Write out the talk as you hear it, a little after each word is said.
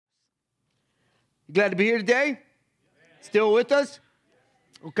You glad to be here today? Still with us?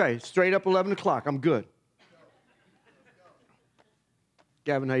 Okay, straight up 11 o'clock. I'm good.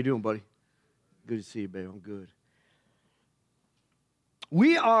 Gavin, how you doing, buddy? Good to see you, babe. I'm good.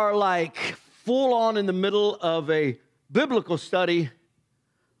 We are like full on in the middle of a biblical study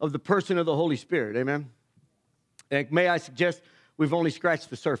of the person of the Holy Spirit. Amen? And may I suggest we've only scratched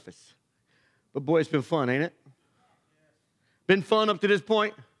the surface. But boy, it's been fun, ain't it? Been fun up to this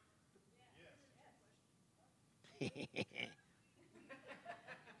point?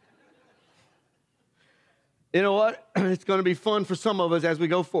 You know what? It's going to be fun for some of us as we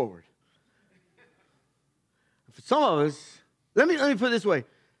go forward. For some of us, let me put it this way.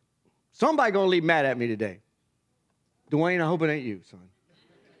 Somebody going to leave mad at me today. Dwayne, I hope it ain't you, son.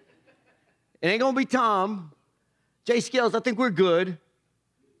 It ain't going to be Tom. Jay Scales, I think we're good.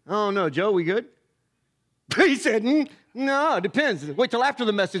 I don't know, Joe, we good? He said, no, it depends. Wait till after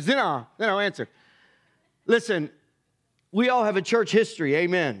the message, then I'll answer. Listen, we all have a church history,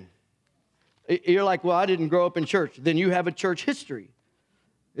 amen. You're like, well, I didn't grow up in church. Then you have a church history.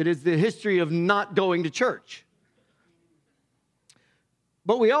 It is the history of not going to church.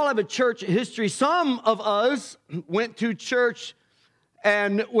 But we all have a church history. Some of us went to church,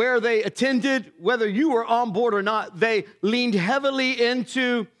 and where they attended, whether you were on board or not, they leaned heavily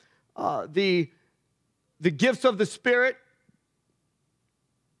into the gifts of the Spirit,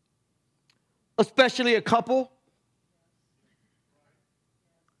 especially a couple.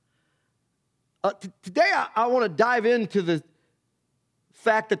 Today, I want to dive into the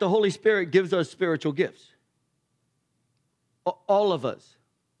fact that the Holy Spirit gives us spiritual gifts. All of us.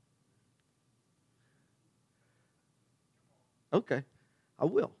 Okay, I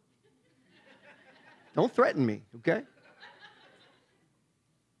will. Don't threaten me, okay?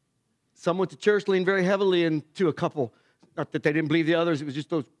 Some went to church, leaned very heavily into a couple. Not that they didn't believe the others, it was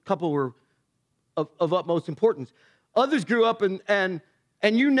just those couple were of utmost importance. Others grew up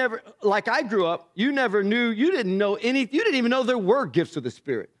and you never, like I grew up, you never knew, you didn't even know there were gifts of the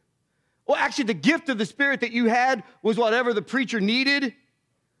Spirit. Well, actually, the gift of the Spirit that you had was whatever the preacher needed.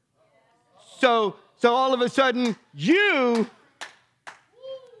 So all of a sudden, you,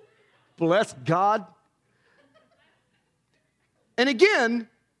 bless God. And again,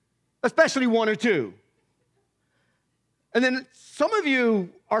 especially one or two. And then some of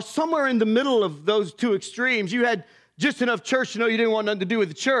you are somewhere in the middle of those two extremes. You had just enough church to know you didn't want nothing to do with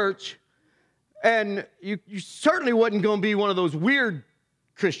the church. And you certainly wasn't going to be one of those weird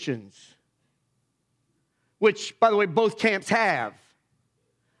Christians. Which, by the way, both camps have.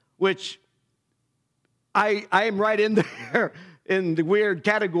 Which I am right in there in the weird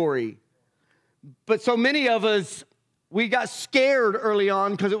category. But so many of us, we got scared early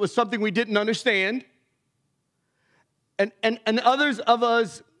on because it was something we didn't understand. And others of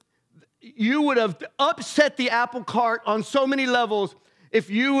us, you would have upset the apple cart on so many levels if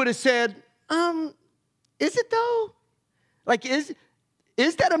you would have said, is it though? Like, is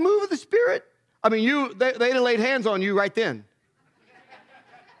that a move of the Spirit? I mean, they'd have laid hands on you right then.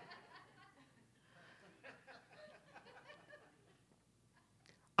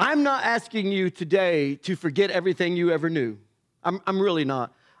 I'm not asking you today to forget everything you ever knew. I'm really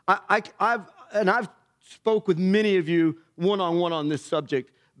not. I've spoke with many of you one-on-one on this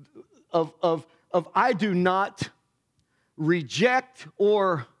subject of I do not reject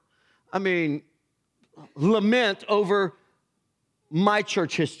or, lament over my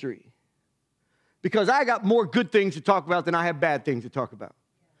church history. Because I got more good things to talk about than I have bad things to talk about.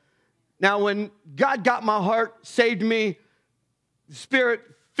 Now, when God got my heart, saved me, the Spirit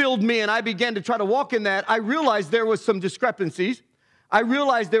filled me, and I began to try to walk in that, I realized there was some discrepancies. I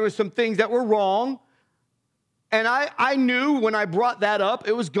realized there were some things that were wrong. And I knew when I brought that up,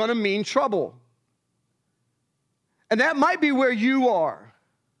 it was going to mean trouble. And that might be where you are.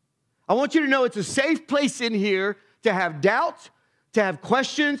 I want you to know it's a safe place in here to have doubts, to have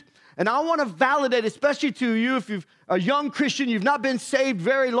questions. And I want to validate, especially to you, if you're a young Christian, you've not been saved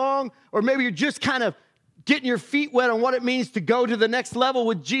very long, or maybe you're just kind of getting your feet wet on what it means to go to the next level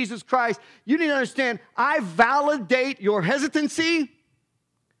with Jesus Christ. You need to understand, I validate your hesitancy.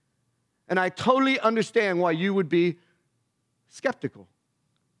 And I totally understand why you would be skeptical.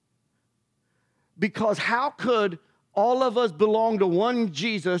 Because how could all of us belong to one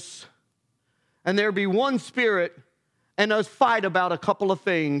Jesus and there be one Spirit and us fight about a couple of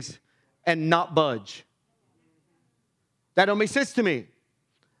things and not budge? That don't make sense to me.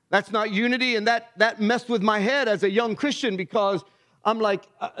 That's not unity, and that messed with my head as a young Christian because I'm like,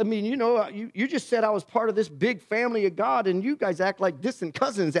 you just said I was part of this big family of God, and you guys act like distant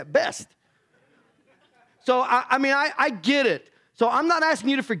cousins at best. So, I get it. So I'm not asking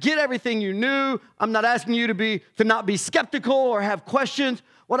you to forget everything you knew. I'm not asking you to not be skeptical or have questions.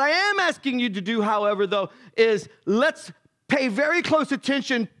 What I am asking you to do, however, though, is let's pay very close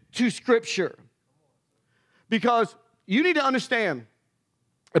attention to Scripture. Because you need to understand,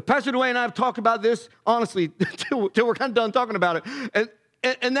 Pastor Dwayne and I have talked about this, honestly, till we're kind of done talking about it.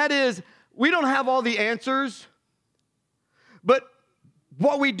 And that is, we don't have all the answers, but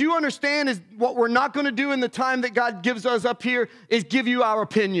what we do understand is what we're not going to do in the time that God gives us up here is give you our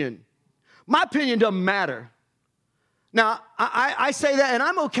opinion. My opinion doesn't matter. Now, I say that, and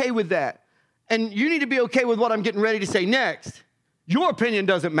I'm okay with that. And you need to be okay with what I'm getting ready to say next. Your opinion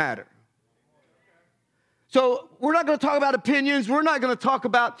doesn't matter. So we're not going to talk about opinions. We're not going to talk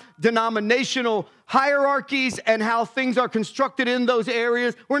about denominational hierarchies and how things are constructed in those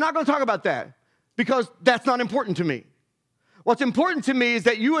areas. We're not going to talk about that because that's not important to me. What's important to me is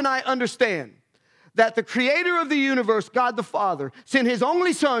that you and I understand that the creator of the universe, God the Father, sent his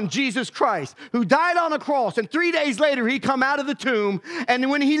only son, Jesus Christ, who died on a cross, and 3 days later he come out of the tomb, and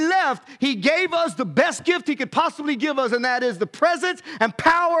when he left, he gave us the best gift he could possibly give us, and that is the presence and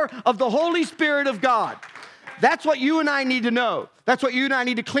power of the Holy Spirit of God. That's what you and I need to know. That's what you and I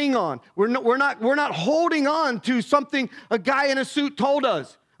need to cling on. We're not holding on to something a guy in a suit told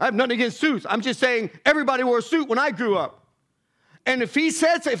us. I have nothing against suits. I'm just saying everybody wore a suit when I grew up. And if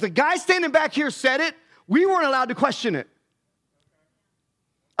the guy standing back here said it, we weren't allowed to question it.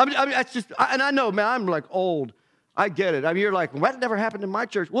 I mean, that's just, and I know, man, I'm like old. I get it. I mean, you're like, well, that never happened in my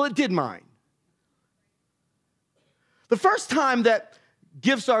church. Well, it did mine. The first time that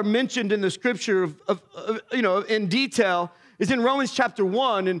gifts are mentioned in the scripture in detail is in Romans chapter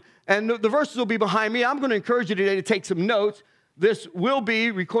 1, and the verses will be behind me. I'm going to encourage you today to take some notes. This will be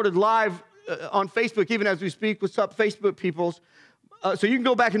recorded live on Facebook, even as we speak. What's up, Facebook peoples? So you can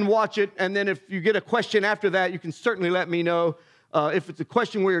go back and watch it, and then if you get a question after that, you can certainly let me know. If it's a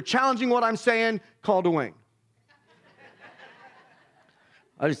question where you're challenging what I'm saying, call Dwayne.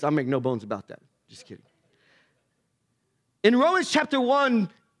 I make no bones about that. Just kidding. In Romans chapter 1,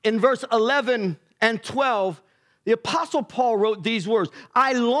 in verse 11 and 12, the Apostle Paul wrote these words: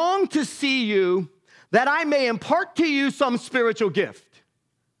 I long to see you, that I may impart to you some spiritual gift.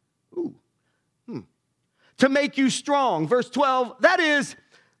 Ooh. To make you strong. Verse 12, that is,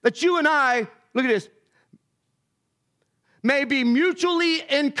 that you and I, look at this, may be mutually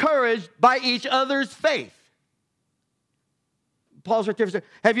encouraged by each other's faith. Paul's right there.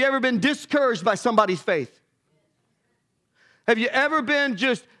 Have you ever been discouraged by somebody's faith? Have you ever been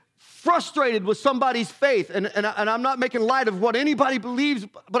just frustrated with somebody's faith? And I'm not making light of what anybody believes,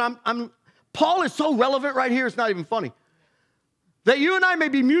 but Paul is so relevant right here, it's not even funny. That you and I may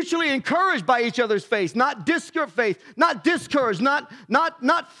be mutually encouraged by each other's faith, not discouraged,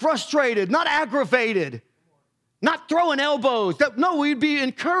 not frustrated, not aggravated, not throwing elbows. No, we'd be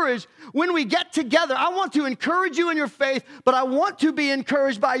encouraged when we get together. I want to encourage you in your faith, but I want to be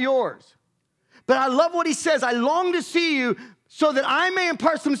encouraged by yours. But I love what he says. I long to see you so that I may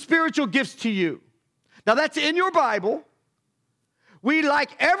impart some spiritual gifts to you. Now that's in your Bible. We like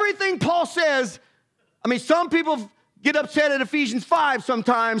everything Paul says. I mean, some people get upset at Ephesians 5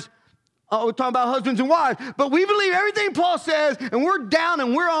 sometimes. We're talking about husbands and wives. But we believe everything Paul says, and we're down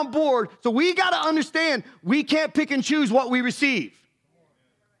and we're on board. So we got to understand we can't pick and choose what we receive.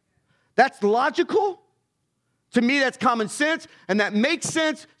 That's logical. To me, that's common sense, and that makes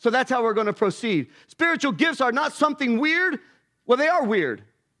sense, so that's how we're going to proceed. Spiritual gifts are not something weird. Well, they are weird,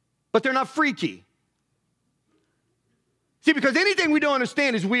 but they're not freaky. See, because anything we don't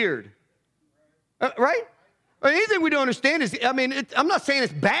understand is weird. Right? Anything we don't understand is, I'm not saying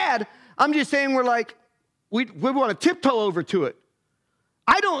it's bad. I'm just saying we want to tiptoe over to it.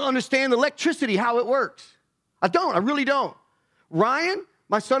 I don't understand electricity, how it works. I really don't. Ryan,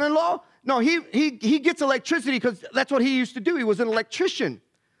 my son-in-law, no, he gets electricity because that's what he used to do. He was an electrician.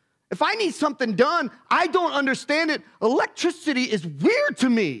 If I need something done, I don't understand it. Electricity is weird to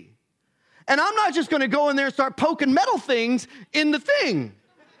me. And I'm not just going to go in there and start poking metal things in the thing.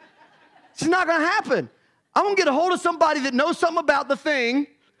 It's not going to happen. I'm going to get a hold of somebody that knows something about the thing,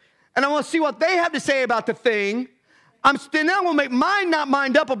 and I want to see what they have to say about the thing. I'm going to make mine not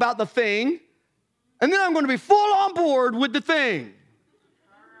mind up about the thing, and then I'm going to be full on board with the thing.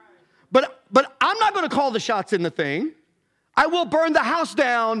 But I'm not going to call the shots in the thing. I will burn the house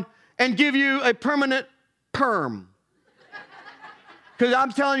down and give you a permanent perm. Because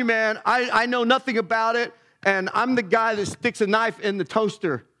I'm telling you, man, I know nothing about it, and I'm the guy that sticks a knife in the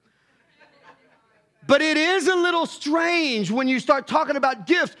toaster. But it is a little strange when you start talking about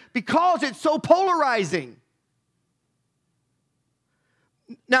gifts because it's so polarizing.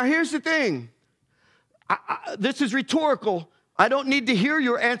 Now, here's the thing. This is rhetorical. I don't need to hear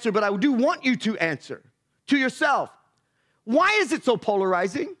your answer, but I do want you to answer to yourself. Why is it so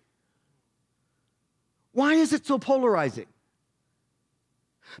polarizing? Why is it so polarizing?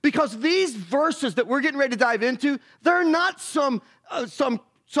 Because these verses that we're getting ready to dive into, they're not some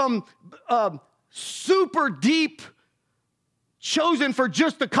super deep, chosen for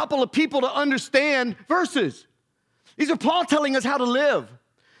just a couple of people to understand verses. These are Paul telling us how to live.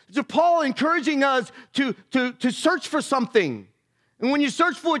 These are Paul encouraging us to search for something. And when you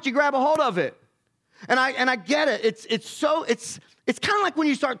search for it, you grab a hold of it. And I get it. It's kind of like when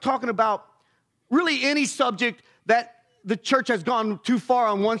you start talking about really any subject that the church has gone too far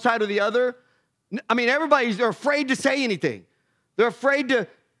on one side or the other. I mean, they're afraid to say anything. They're afraid to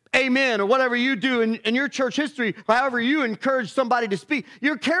amen or whatever you do in your church history, however you encourage somebody to speak.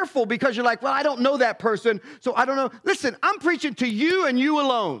 You're careful because you're like, well, I don't know that person, so I don't know. Listen, I'm preaching to you and you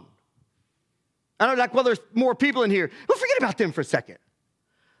alone. I don't like, well, there's more people in here. Well, forget about them for a second.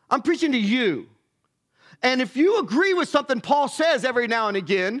 I'm preaching to you. And if you agree with something Paul says every now and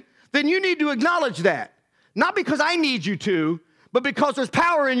again, then you need to acknowledge that. Not because I need you to, but because there's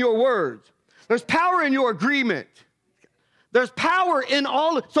power in your words. There's power in your agreement. There's power in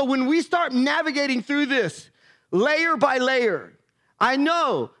all. So when we start navigating through this layer by layer, I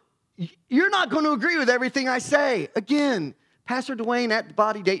know you're not going to agree with everything I say. Again, Pastor Dwayne at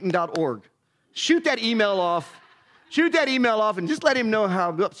bodydayton.org. Shoot that email off. Shoot that email off and just let him know how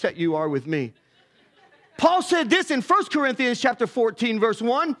upset you are with me. Paul said this in 1 Corinthians chapter 14, verse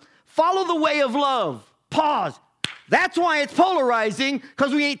 1. Follow the way of love. Pause. That's why it's polarizing,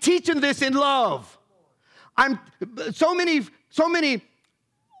 because we ain't teaching this in love. So many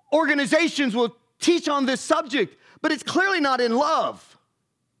organizations will teach on this subject, but it's clearly not in love.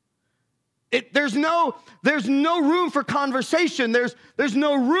 There's no room for conversation. There's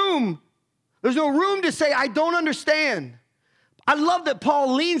no room to say, I don't understand. I love that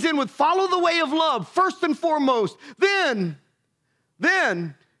Paul leans in with follow the way of love, first and foremost.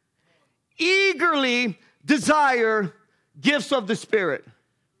 Then eagerly desire gifts of the Spirit.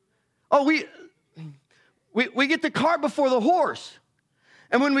 Oh, we get the cart before the horse.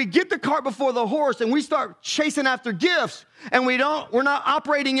 And when we get the cart before the horse and we start chasing after gifts and we're not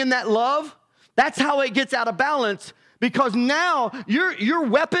operating in that love, that's how it gets out of balance, because now your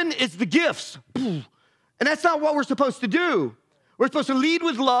weapon is the gifts. And that's not what we're supposed to do. We're supposed to lead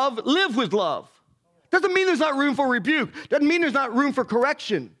with love, live with love. Doesn't mean there's not room for rebuke. Doesn't mean there's not room for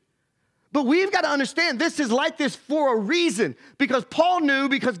correction. But we've got to understand this is like this for a reason, because Paul knew,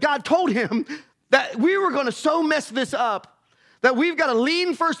 because God told him that we were going to so mess this up that we've got to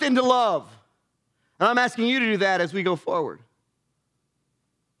lean first into love. And I'm asking you to do that as we go forward.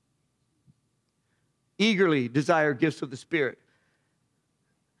 Eagerly desire gifts of the Spirit.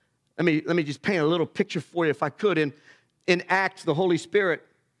 Let me just paint a little picture for you, if I could. In Acts, the Holy Spirit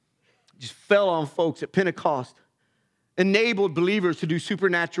just fell on folks at Pentecost, enabled believers to do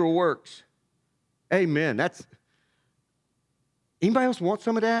supernatural works. Amen. Anybody else want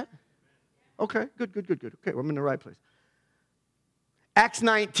some of that? Okay, good. Okay, I'm in the right place. Acts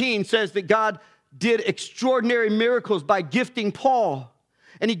 19 says that God did extraordinary miracles by gifting Paul.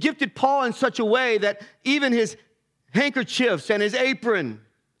 And he gifted Paul in such a way that even his handkerchiefs and his apron,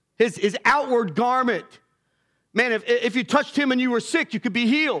 his outward garment, man, if you touched him and you were sick, you could be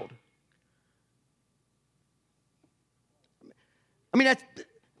healed. I mean,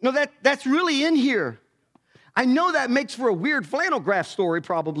 that's really in here. I know that makes for a weird flannel graph story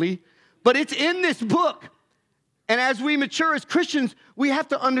probably, but it's in this book. And as we mature as Christians, we have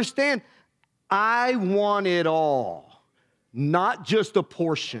to understand, I want it all, not just a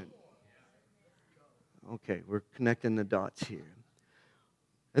portion. Okay, we're connecting the dots here.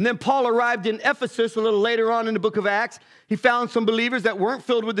 And then Paul arrived in Ephesus a little later on in the book of Acts. He found some believers that weren't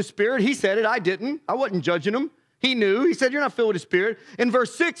filled with the Spirit. He said it, I didn't. I wasn't judging them. He knew. He said, you're not filled with the Spirit. In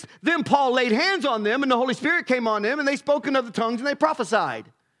verse 6, then Paul laid hands on them, and the Holy Spirit came on them, and they spoke in other tongues, and they prophesied.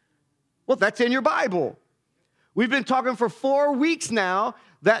 Well, that's in your Bible. We've been talking for 4 weeks now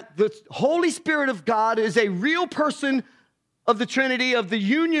that the Holy Spirit of God is a real person of the Trinity, of the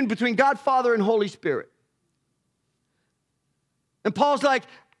union between God, Father, and Holy Spirit. And Paul's like,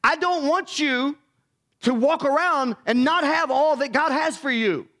 I don't want you to walk around and not have all that God has for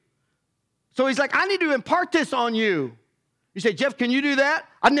you. So he's like, I need to impart this on you. You say, Jeff, can you do that?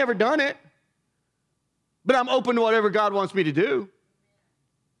 I've never done it. But I'm open to whatever God wants me to do.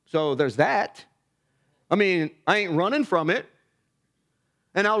 So there's that. I mean, I ain't running from it.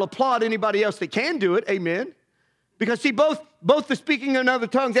 And I'll applaud anybody else that can do it. Amen. Because see, both the speaking in other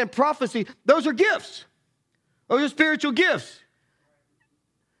tongues and prophecy, those are gifts. Those are spiritual gifts.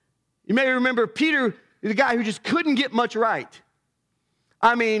 You may remember Peter, the guy who just couldn't get much right.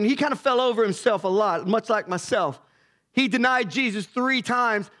 I mean, he kind of fell over himself a lot, much like myself. He denied Jesus 3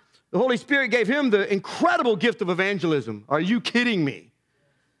 times. The Holy Spirit gave him the incredible gift of evangelism. Are you kidding me?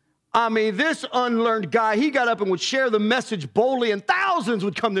 I mean, this unlearned guy, he got up and would share the message boldly, and thousands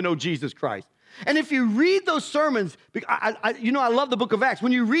would come to know Jesus Christ. And if you read those sermons, I love the book of Acts.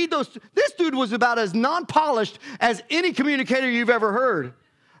 When you read those, this dude was about as non-polished as any communicator you've ever heard.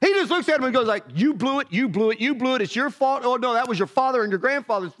 He just looks at him and goes like, you blew it, you blew it, you blew it. It's your fault. Oh, no, that was your father and your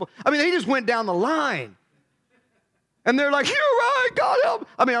grandfather's fault. I mean, he just went down the line. And they're like, you're right, God help.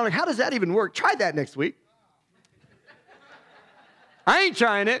 I mean, I'm like, how does that even work? Try that next week. I ain't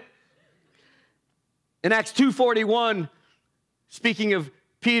trying it. In Acts 2:41, speaking of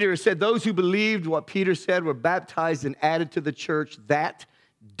Peter, said those who believed what Peter said were baptized and added to the church that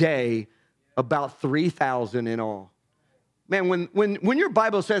day, about 3,000 in all. Man, when your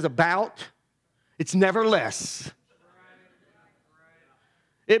Bible says about, it's never less.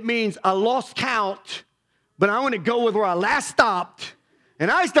 It means I lost count, but I want to go with where I last stopped. And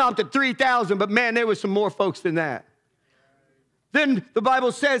I stopped at 3,000, but man, there was some more folks than that. Then the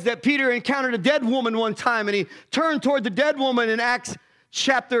Bible says that Peter encountered a dead woman one time, and he turned toward the dead woman in Acts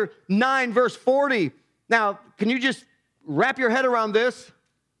chapter 9, verse 40. Now, can you just wrap your head around this?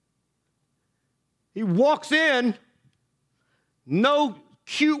 He walks in, no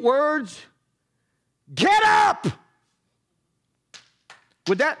cute words. Get up!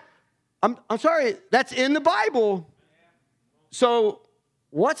 Would that, I'm sorry, that's in the Bible. So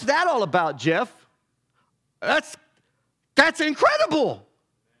what's that all about, Jeff? That's incredible.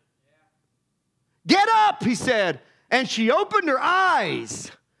 Get up, he said. And she opened her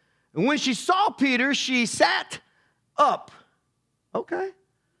eyes. And when she saw Peter, she sat up. Okay.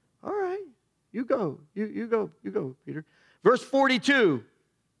 All right. You go. You go, Peter. Verse 42.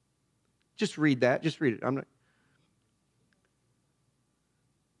 Just read that. Just read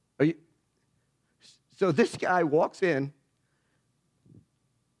it. So this guy walks in,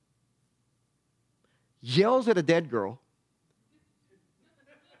 yells at a dead girl.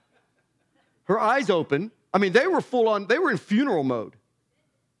 Her eyes open. I mean, they were full on, they were in funeral mode.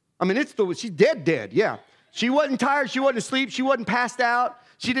 I mean, she's dead, yeah. She wasn't tired, she wasn't asleep, she wasn't passed out,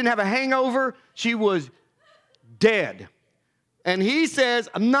 she didn't have a hangover, she was dead. And he says,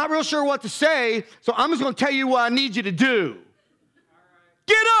 I'm not real sure what to say, so I'm just going to tell you what I need you to do.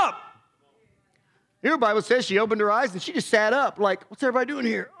 Get up! Here the Bible says she opened her eyes and she just sat up like, what's everybody doing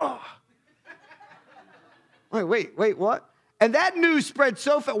here? Oh. Wait, what? And that news spread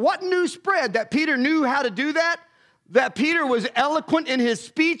so fast. What news spread? That Peter knew how to do that? That Peter was eloquent in his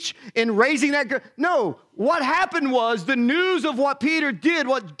speech in raising that girl? No. What happened was the news of what Peter did,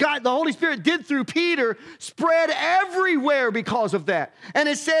 what God, the Holy Spirit did through Peter, spread everywhere because of that. And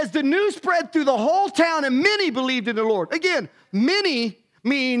it says the news spread through the whole town and many believed in the Lord. Again, many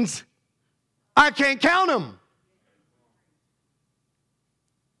means I can't count them.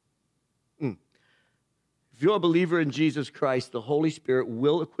 If you're a believer in Jesus Christ, the Holy Spirit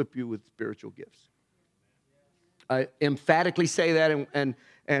will equip you with spiritual gifts. I emphatically say that,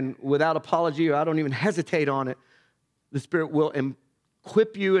 and without apology, or I don't even hesitate on it, the Spirit will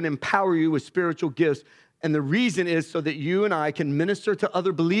equip you and empower you with spiritual gifts. And the reason is so that you and I can minister to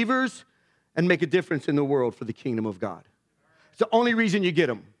other believers and make a difference in the world for the kingdom of God. It's the only reason you get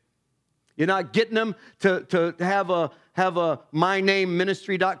them. You're not getting them to have a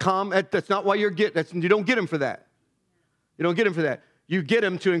mynameministry.com. That's not why you're getting. You don't get them for that. You don't get them for that. You get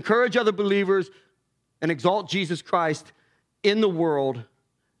them to encourage other believers and exalt Jesus Christ in the world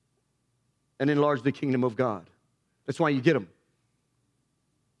and enlarge the kingdom of God. That's why you get them.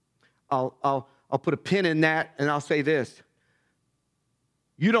 I'll put a pin in that and I'll say this.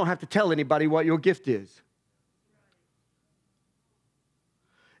 You don't have to tell anybody what your gift is.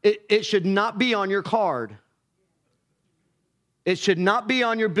 It should not be on your card. It should not be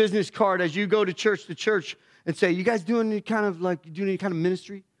on your business card as you go to church and say, you guys doing any kind of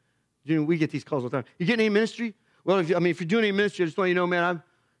ministry? We get these calls all the time. You getting any ministry? Well, if you're doing any ministry, I just want you to know, man,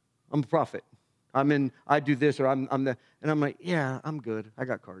 I'm a prophet. I do this or I'm that. And I'm like, yeah, I'm good. I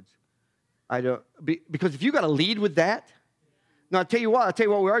got cards. Because if you got to lead with that, now I'll tell you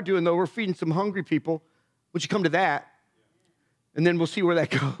what we are doing though. We're feeding some hungry people. Would you come to that? And then we'll see where that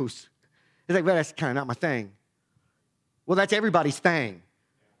goes. It's like, well, that's kind of not my thing. Well, that's everybody's thing.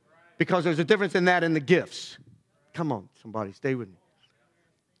 Because there's a difference in that and the gifts. Come on, somebody, stay with me.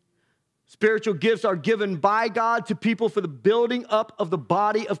 Spiritual gifts are given by God to people for the building up of the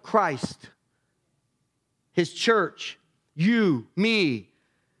body of Christ. His church, you, me,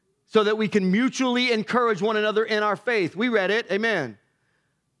 so that we can mutually encourage one another in our faith. We read it, amen.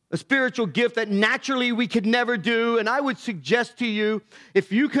 A spiritual gift that naturally we could never do. And I would suggest to you,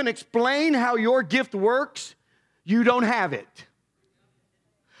 if you can explain how your gift works, you don't have it.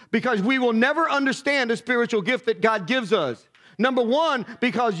 Because we will never understand a spiritual gift that God gives us. Number one,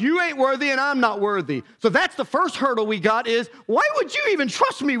 because you ain't worthy and I'm not worthy. So that's the first hurdle we got is, why would you even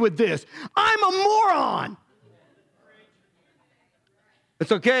trust me with this? I'm a moron.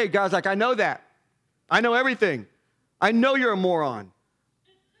 It's okay. God's like, I know that. I know everything. I know you're a moron.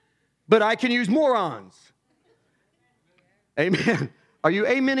 But I can use morons. Amen. Are you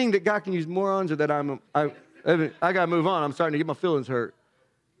amening that God can use morons or that I got to move on? I'm starting to get my feelings hurt.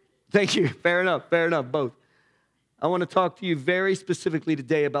 Thank you. Fair enough. Fair enough. Both. I want to talk to you very specifically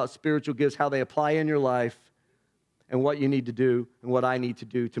today about spiritual gifts, how they apply in your life, and what you need to do and what I need to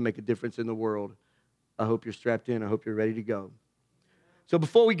do to make a difference in the world. I hope you're strapped in. I hope you're ready to go. So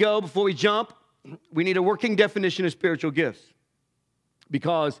before we jump, we need a working definition of spiritual gifts.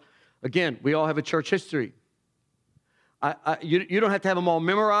 Because, again, we all have a church history. You don't have to have them all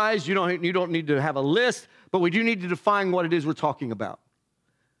memorized. You don't need to have a list, but we do need to define what it is we're talking about.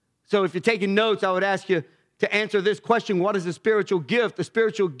 So if you're taking notes, I would ask you to answer this question: what is a spiritual gift? A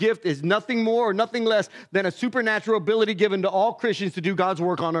spiritual gift is nothing more or nothing less than a supernatural ability given to all Christians to do God's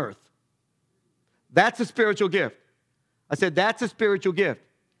work on earth. That's a spiritual gift. I said that's a spiritual gift.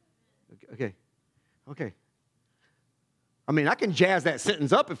 Okay. I mean, I can jazz that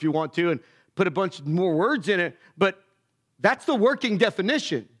sentence up if you want to and put a bunch more words in it, but that's the working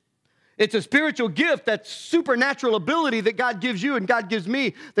definition. It's a spiritual gift, that's supernatural ability that God gives you and God gives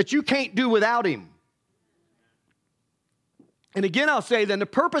me that you can't do without Him. And again, I'll say then the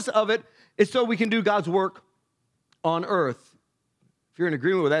purpose of it is so we can do God's work on earth. If you're in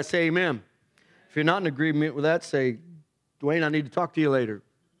agreement with that, say amen. If you're not in agreement with that, say, Dwayne, I need to talk to you later.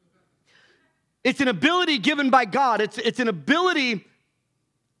 It's an ability given by God. It's an ability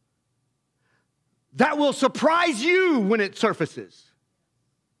that will surprise you when it surfaces.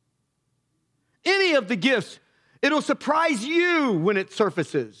 Any of the gifts, it'll surprise you when it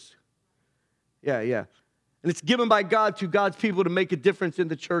surfaces. Yeah. And it's given by God to God's people to make a difference in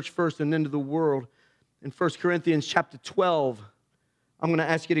the church first and then to the world. In 1 Corinthians chapter 12, I'm going to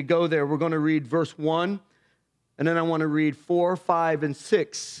ask you to go there. We're going to read verse 1, and then I want to read 4, 5, and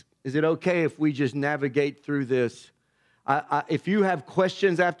 6. Is it okay if we just navigate through this? If you have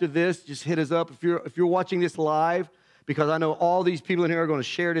questions after this, just hit us up. If you're watching this live, because I know all these people in here are going to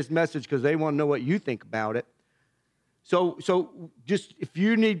share this message because they want to know what you think about it. So just if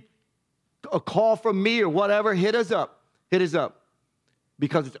you need a call from me or whatever, hit us up. Hit us up.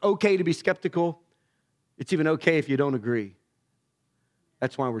 Because it's okay to be skeptical. It's even okay if you don't agree.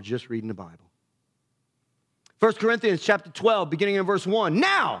 That's why we're just reading the Bible. 1 Corinthians chapter 12, beginning in verse 1.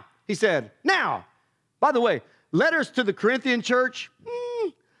 Now, he said, now. By the way, letters to the Corinthian church,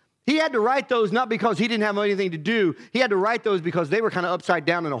 he had to write those not because he didn't have anything to do. He had to write those because they were kind of upside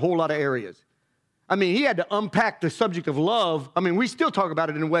down in a whole lot of areas. I mean, he had to unpack the subject of love. I mean, we still talk about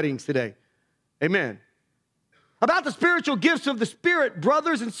it in weddings today. Amen. About the spiritual gifts of the Spirit,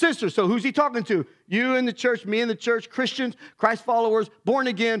 brothers and sisters. So who's he talking to? You in the church, me in the church, Christians, Christ followers, born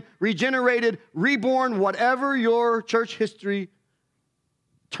again, regenerated, reborn, whatever your church history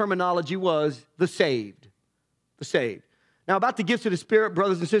terminology was, the saved. The saved. Now, about the gifts of the Spirit,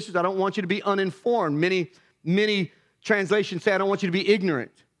 brothers and sisters, I don't want you to be uninformed. Many translations say I don't want you to be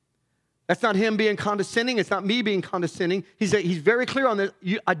ignorant. That's not him being condescending. It's not me being condescending. He's very clear on this.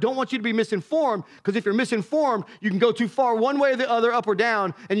 I don't want you to be misinformed, because if you're misinformed, you can go too far one way or the other, up or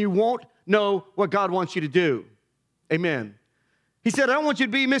down, and you won't know what God wants you to do. Amen. He said, I don't want you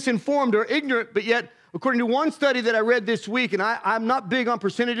to be misinformed or ignorant, but yet, according to one study that I read this week, and I'm not big on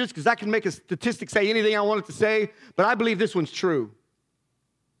percentages because I can make a statistic say anything I want it to say, but I believe this one's true.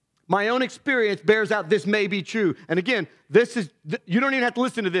 My own experience bears out this may be true. And again, you don't even have to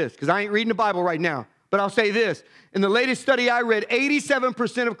listen to this because I ain't reading the Bible right now. But I'll say this. In the latest study I read,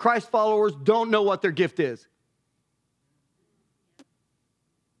 87% of Christ followers don't know what their gift is.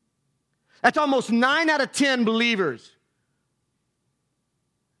 That's almost 9 out of 10 believers.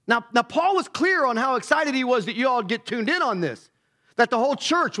 Now, Paul was clear on how excited he was that you all get tuned in on this, that the whole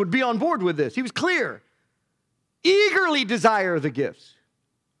church would be on board with this. He was clear. Eagerly desire the gifts.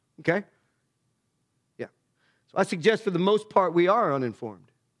 Okay? Yeah. So I suggest for the most part we are uninformed.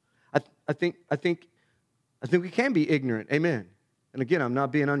 I think we can be ignorant. Amen. And again, I'm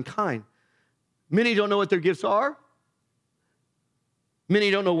not being unkind. Many don't know what their gifts are. Many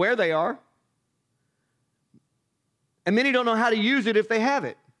don't know where they are. And many don't know how to use it if they have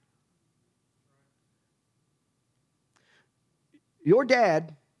it. Your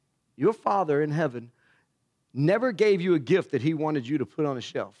dad, your Father in heaven, never gave you a gift that he wanted you to put on a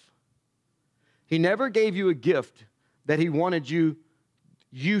shelf. He never gave you a gift that he wanted you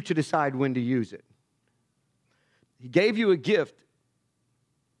to decide when to use it. He gave you a gift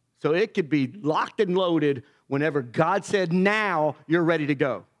so it could be locked and loaded whenever God said, now you're ready to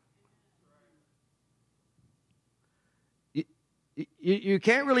go. You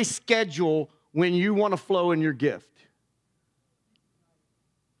can't really schedule when you want to flow in your gift.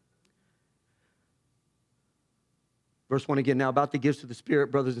 Verse 1 again, now about the gifts of the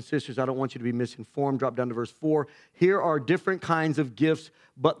Spirit, brothers and sisters, I don't want you to be misinformed. Drop down to verse 4. Here are different kinds of gifts,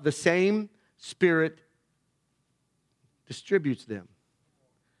 but the same Spirit distributes them.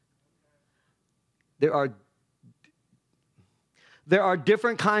 There are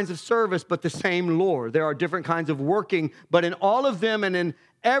different kinds of service, but the same Lord. There are different kinds of working, but in all of them and in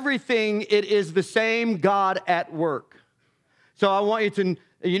everything, it is the same God at work. So I want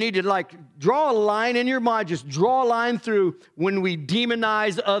you need to draw a line in your mind. Just draw a line through when we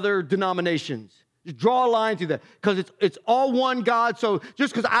demonize other denominations. Just draw a line through that because it's all one God. So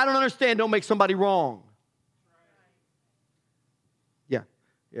just because I don't understand, don't make somebody wrong. Yeah.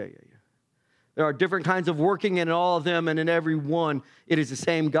 There are different kinds of working, and in all of them and in every one, it is the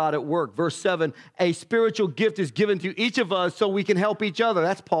same God at work. Verse 7, a spiritual gift is given to each of us so we can help each other.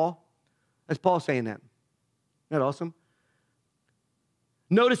 That's Paul. That's Paul saying that. Isn't that awesome?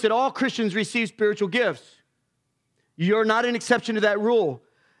 Notice that all Christians receive spiritual gifts. You're not an exception to that rule.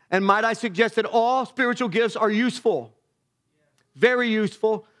 And might I suggest that all spiritual gifts are useful. Very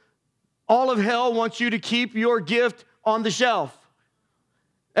useful. All of hell wants you to keep your gift on the shelf.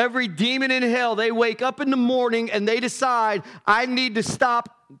 Every demon in hell, they wake up in the morning and they decide, I need to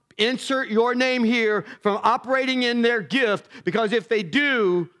stop, insert your name here, from operating in their gift, because if they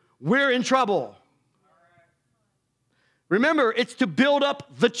do, we're in trouble. Remember, it's to build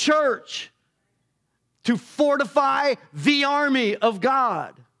up the church, to fortify the army of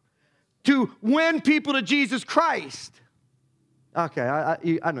God, to win people to Jesus Christ. Okay,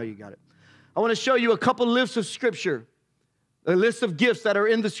 I know you got it. I want to show you a couple lists of Scripture. A list of gifts that are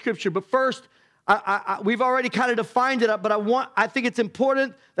in the Scripture. But first, we've already kind of defined it up, but I think it's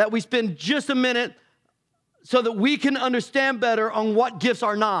important that we spend just a minute so that we can understand better on what gifts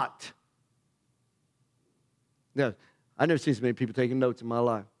are not. Yeah, I've never seen so many people taking notes in my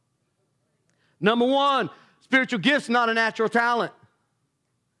life. Number one, spiritual gifts, not a natural talent.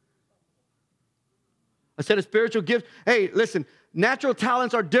 I said a spiritual gift. Hey, listen, natural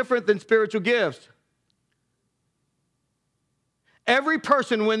talents are different than spiritual gifts. Every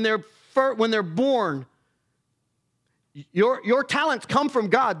person, when they're born, your talents come from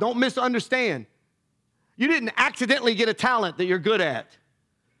God. Don't misunderstand. You didn't accidentally get a talent that you're good at.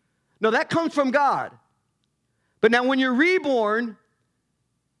 No, that comes from God. But now when you're reborn,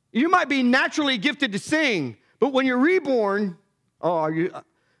 you might be naturally gifted to sing, but when you're reborn,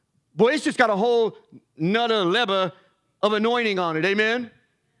 it's just got a whole nother level of anointing on it. Amen?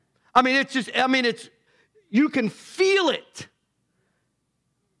 You can feel it.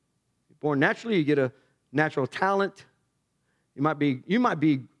 Born naturally, you get a natural talent. You might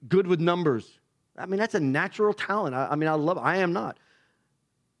be good with numbers. That's a natural talent. I love it. I am not.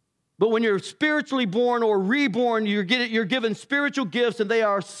 But when you're spiritually born or reborn, you're given spiritual gifts, and they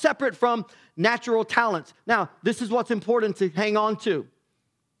are separate from natural talents. Now, this is what's important to hang on to.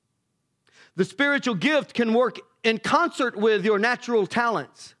 The spiritual gift can work in concert with your natural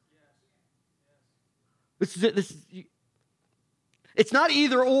talents. This is it. It's not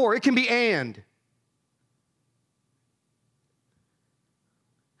either or. It can be and.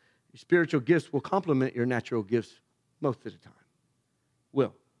 Your spiritual gifts will complement your natural gifts most of the time.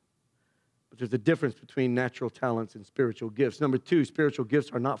 Will. But there's a difference between natural talents and spiritual gifts. Number two, spiritual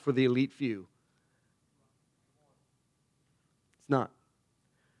gifts are not for the elite few. It's not.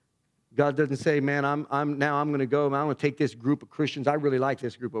 God doesn't say, man, I'm going to go, I'm going to take this group of Christians. I really like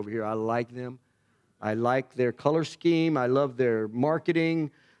this group over here. I like them. I like their color scheme. I love their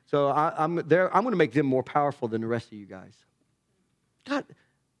marketing. So I'm going to make them more powerful than the rest of you guys. God,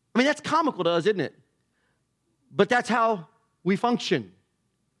 that's comical to us, isn't it? But that's how we function.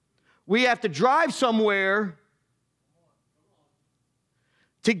 We have to drive somewhere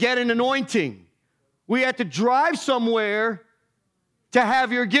to get an anointing. We have to drive somewhere to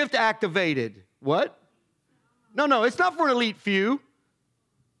have your gift activated. What? No, it's not for an elite few.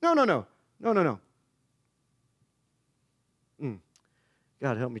 No.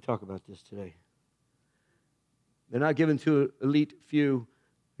 God, help me talk about this today. They're not given to an elite few.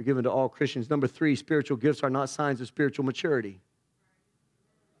 They're given to all Christians. Number three, spiritual gifts are not signs of spiritual maturity.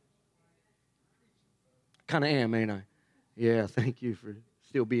 Kind of am, ain't I? Yeah, thank you for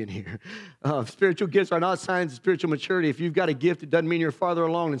still being here. Spiritual gifts are not signs of spiritual maturity. If you've got a gift, it doesn't mean you're farther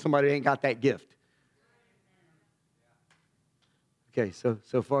along than somebody who ain't got that gift. Okay,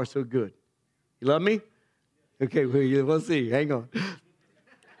 so far so good. You love me? Okay, we'll see. Hang on.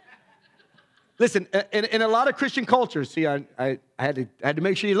 Listen, in a lot of Christian cultures, see, I had to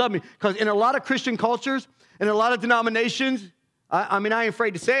make sure you love me, because in a lot of Christian cultures, in a lot of denominations, I mean, I ain't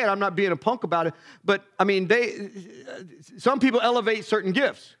afraid to say it. I'm not being a punk about it. But, I mean, some people elevate certain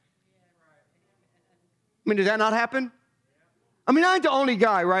gifts. I mean, does that not happen? I mean, I ain't the only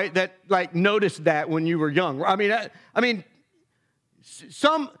guy, right, that, like, noticed that when you were young. I mean,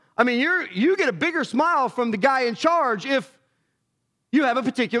 you get a bigger smile from the guy in charge if you have a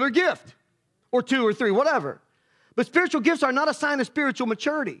particular gift, or two or three, whatever. But spiritual gifts are not a sign of spiritual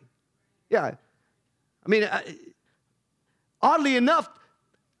maturity. Yeah. I mean, oddly enough,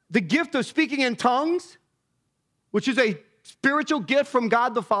 the gift of speaking in tongues, which is a spiritual gift from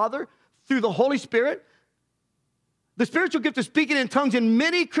God the Father through the Holy Spirit, the spiritual gift of speaking in tongues in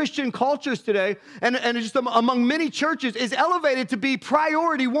many Christian cultures today, and just among many churches, is elevated to be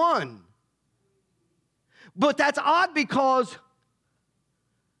priority one. But that's odd, because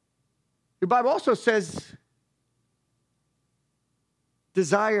your Bible also says,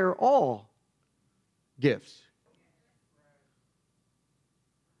 desire all gifts.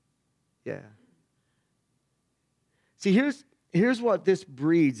 Yeah. See, here's what this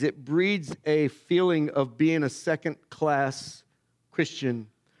breeds. It breeds a feeling of being a second-class Christian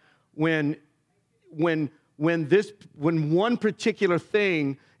when one particular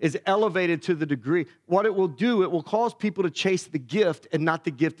thing is elevated to the degree. What it will do, it will cause people to chase the gift and not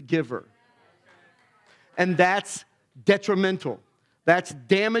the gift giver. And that's detrimental. That's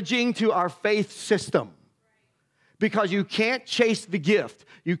damaging to our faith system. Because you can't chase the gift.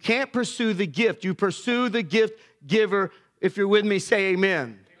 You can't pursue the gift. You pursue the gift giver. If you're with me, say amen.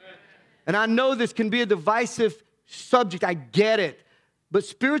 Amen. And I know this can be a divisive subject. I get it. But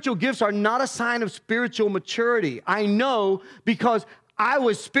spiritual gifts are not a sign of spiritual maturity. I know, because I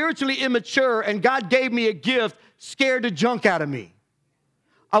was spiritually immature and God gave me a gift, scared the junk out of me.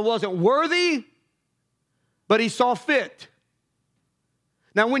 I wasn't worthy, but He saw fit.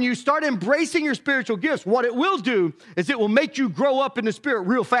 Now, when you start embracing your spiritual gifts, what it will do is it will make you grow up in the Spirit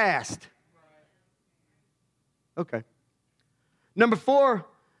real fast. Okay. Number 4,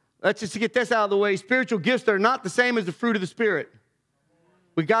 let's just get this out of the way. Spiritual gifts are not the same as the fruit of the Spirit.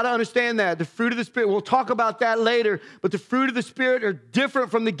 We got to understand that. The fruit of the Spirit, we'll talk about that later, but the fruit of the Spirit are different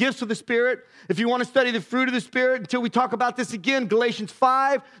from the gifts of the Spirit. If you want to study the fruit of the Spirit until we talk about this again, Galatians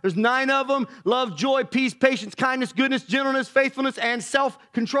 5, there's 9 of them: love, joy, peace, patience, kindness, goodness, gentleness, faithfulness, and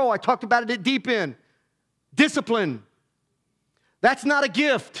self-control. I talked about it at Deep End. Discipline. That's not a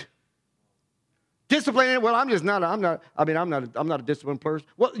gift. Discipline, well, I'm not a disciplined person.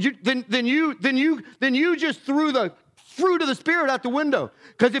 Well, then you just threw the fruit of the Spirit out the window.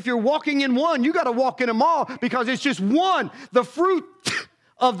 Because if you're walking in one, you got to walk in them all, because it's just one, the fruit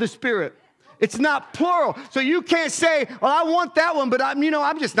of the Spirit. It's not plural. So you can't say, well, I want that one, but I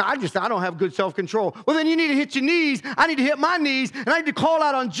don't have good self-control. Well, then you need to hit your knees. I need to hit my knees, and I need to call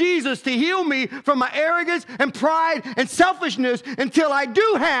out on Jesus to heal me from my arrogance and pride and selfishness until I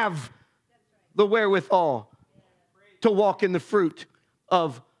do have the wherewithal to walk in the fruit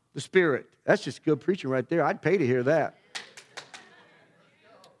of the Spirit. That's just good preaching right there. I'd pay to hear that.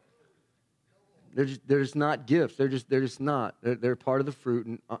 They're just not gifts. They're just not. They're part of the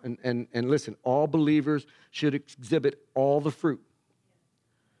fruit. And listen, all believers should exhibit all the fruit.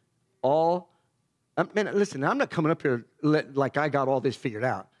 Listen, I'm not coming up here like I got all this figured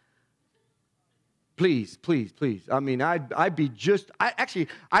out. Please, please, please. I mean, I'd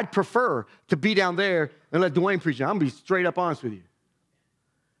prefer to be down there and let Dwayne preach. I'm going to be straight up honest with you.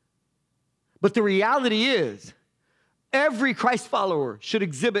 But the reality is, every Christ follower should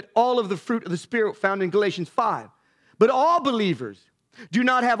exhibit all of the fruit of the Spirit found in Galatians 5. But all believers do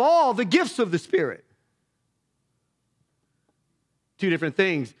not have all the gifts of the Spirit. 2 different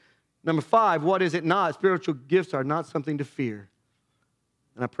things. Number 5, what is it not? Spiritual gifts are not something to fear.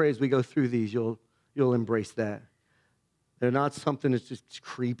 And I pray as we go through these, you'll embrace that. They're not something that's just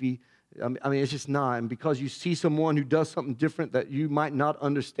creepy. I mean, it's just not. And because you see someone who does something different that you might not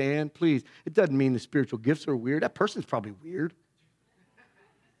understand, please, it doesn't mean the spiritual gifts are weird. That person's probably weird.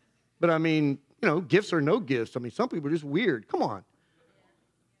 But I mean, gifts or no gifts. I mean, some people are just weird. Come on.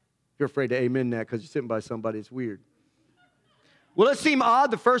 You're afraid to amen that because you're sitting by somebody that's weird. Will it seem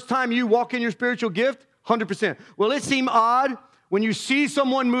odd the first time you walk in your spiritual gift? 100%. Will it seem odd when you see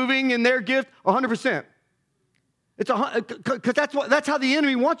someone moving in their gift? 100%. Because that's how the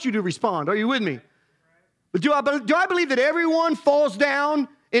enemy wants you to respond. Are you with me? But do I believe that everyone falls down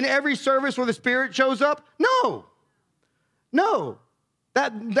in every service where the Spirit shows up? No. No.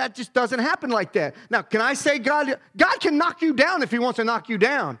 That just doesn't happen like that. Now, can I say God can knock you down if he wants to knock you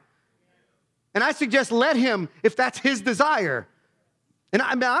down? And I suggest let him if that's his desire. And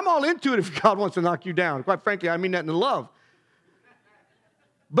I'm all into it if God wants to knock you down. Quite frankly, I mean that in love.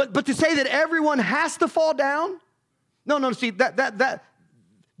 But to say that everyone has to fall down? No, see, that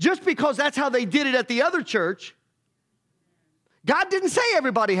just because that's how they did it at the other church, God didn't say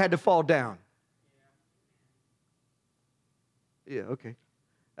everybody had to fall down. Yeah, okay.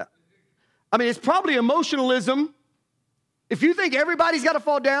 I mean, it's probably emotionalism. If you think everybody's got to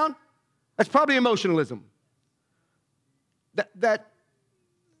fall down, that's probably emotionalism.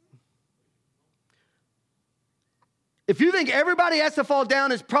 If you think everybody has to fall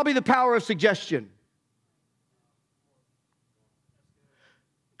down, it's probably the power of suggestion.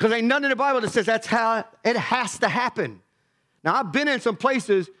 Because ain't nothing in the Bible that says that's how it has to happen. Now, I've been in some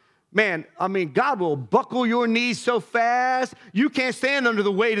places, man, I mean, God will buckle your knees so fast, you can't stand under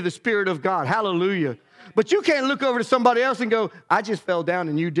the weight of the Spirit of God. Hallelujah. But you can't look over to somebody else and go, I just fell down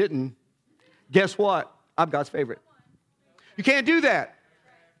and you didn't. Guess what? I'm God's favorite. You can't do that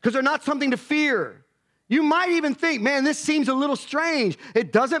because they're not something to fear. You might even think, man, this seems a little strange.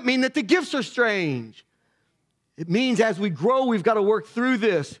 It doesn't mean that the gifts are strange. It means as we grow, we've got to work through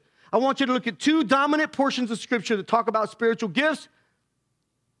this. I want you to look at two dominant portions of Scripture that talk about spiritual gifts.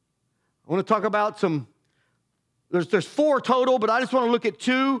 I want to talk about there's 4 total, but I just want to look at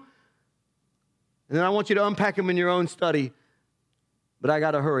 2. And then I want you to unpack them in your own study. But I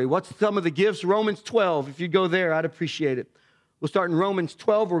got to hurry. What's some of the gifts? Romans 12. If you go there, I'd appreciate it. We'll start in Romans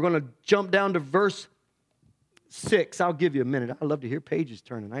 12. We're going to jump down to verse 6. I'll give you a minute. I love to hear pages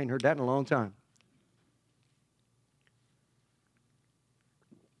turning. I ain't heard that in a long time.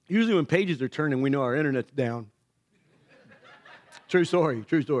 Usually when pages are turning, we know our internet's down. True story.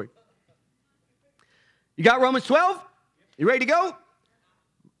 You got Romans 12? You ready to go?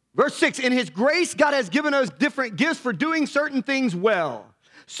 Verse 6, in his grace, God has given us different gifts for doing certain things well.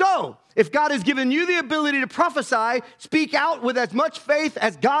 So, if God has given you the ability to prophesy, speak out with as much faith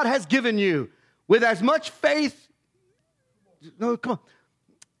as God has given you. With as much faith. No, come on.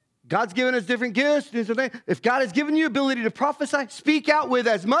 God's given us different gifts. If God has given you ability to prophesy, speak out with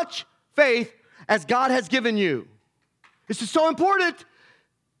as much faith as God has given you. This is so important.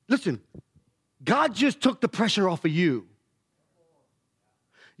 Listen, God just took the pressure off of you.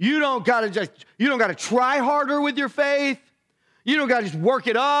 You don't got to try harder with your faith. You don't got to just work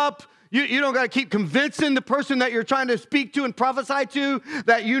it up. You don't got to keep convincing the person that you're trying to speak to and prophesy to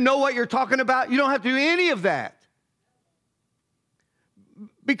that you know what you're talking about. You don't have to do any of that.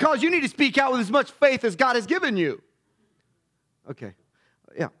 Because you need to speak out with as much faith as God has given you. Okay.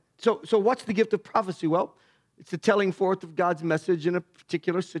 Yeah. So what's the gift of prophecy? Well, it's the telling forth of God's message in a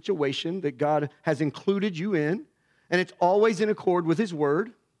particular situation that God has included you in. And it's always in accord with his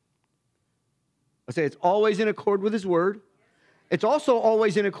word. I say it's always in accord with his word. It's also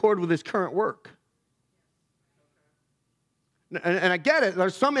always in accord with his current work. And I get it.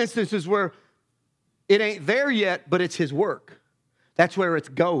 There's some instances where it ain't there yet, but it's his work. That's where it's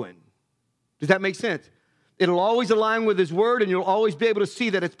going. Does that make sense? It'll always align with his word, and you'll always be able to see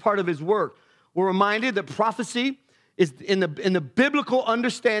that it's part of his work. We're reminded that prophecy is in the biblical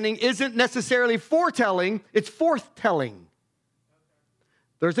understanding isn't necessarily foretelling, it's forthtelling.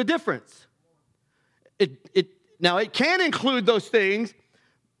 There's a difference. Now, it can include those things,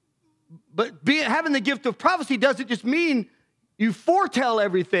 but having the gift of prophecy doesn't just mean you foretell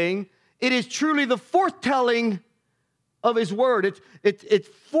everything. It is truly the forthtelling of his word. It's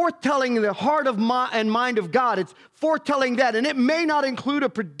foretelling the heart and mind of God. It's foretelling that. And it may not include a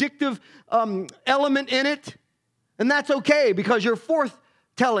predictive element in it. And that's okay because you're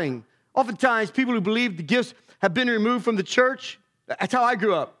foretelling. Oftentimes, people who believe the gifts have been removed from the church, that's how I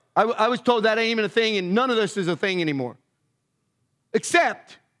grew up. I was told that ain't even a thing, and none of this is a thing anymore.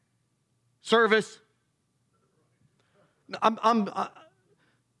 Except service. What I'm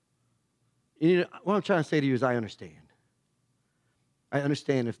trying to say to you is I understand. I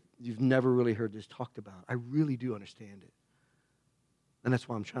understand if you've never really heard this talked about. I really do understand it. And that's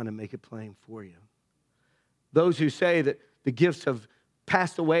why I'm trying to make it plain for you. Those who say that the gifts have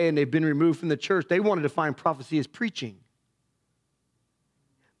passed away and they've been removed from the church, they wanted to find prophecy as preaching.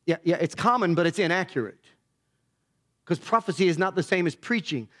 Yeah, it's common, but it's inaccurate. Because prophecy is not the same as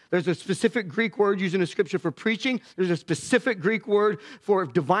preaching. There's a specific Greek word used in the scripture for preaching. There's a specific Greek word for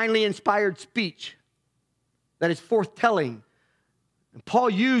divinely inspired speech. That is forthtelling. And Paul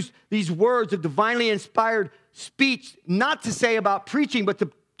used these words of divinely inspired speech not to say about preaching, but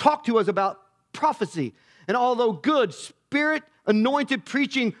to talk to us about prophecy. And although good, Spirit-anointed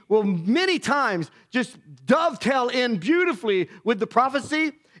preaching will many times just dovetail in beautifully with the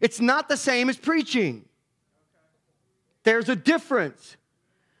prophecy, it's not the same as preaching. There's a difference.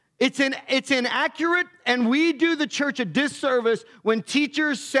 It's inaccurate, and we do the church a disservice when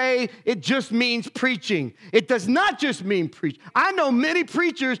teachers say it just means preaching. It does not just mean preach. I know many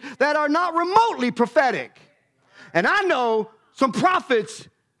preachers that are not remotely prophetic. And I know some prophets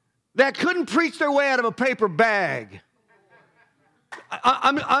that couldn't preach their way out of a paper bag.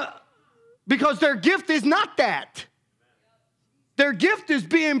 Because their gift is not that. Their gift is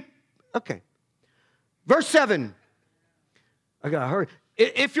being, okay. Verse 7. I got to hurry.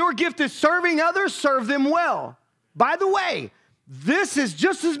 If your gift is serving others, serve them well. By the way, this is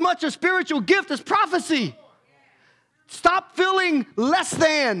just as much a spiritual gift as prophecy. Stop feeling less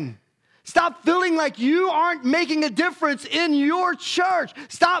than. Stop feeling like you aren't making a difference in your church.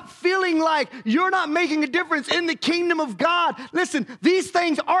 Stop feeling like you're not making a difference in the kingdom of God. Listen, these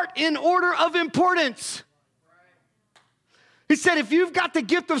things aren't in order of importance. He said, if you've got the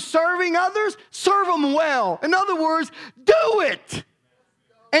gift of serving others, serve them well. In other words, do it.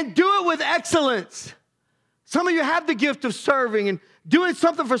 And do it with excellence. Some of you have the gift of serving and doing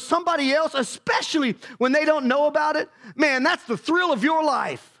something for somebody else, especially when they don't know about it. Man, that's the thrill of your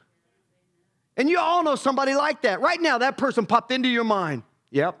life. And you all know somebody like that. Right now, that person popped into your mind.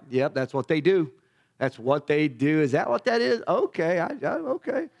 Yep, that's what they do. That's what they do. Is that what that is? Okay,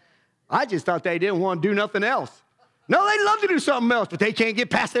 okay. I just thought they didn't want to do nothing else. No, they'd love to do something else, but they can't get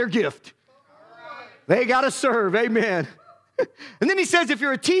past their gift. They got to serve, amen. And then he says, if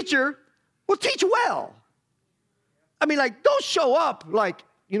you're a teacher, well, teach well. I mean, like, don't show up like,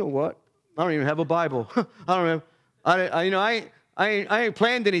 you know what? I don't even have a Bible. I don't know. I ain't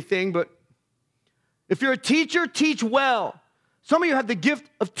planned anything, but if you're a teacher, teach well. Some of you have the gift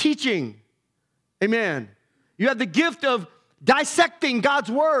of teaching. Amen. You have the gift of dissecting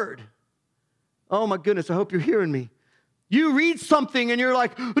God's word. Oh, my goodness, I hope you're hearing me. You read something and you're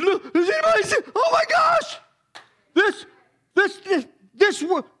like, does anybody see? Oh, my gosh. This, it's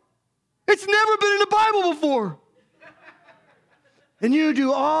never been in the Bible before. And you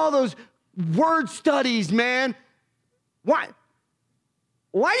do all those word studies, man. Why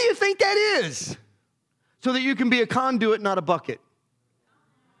do you think that is? So that you can be a conduit, not a bucket.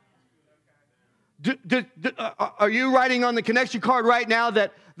 Are you writing on the connection card right now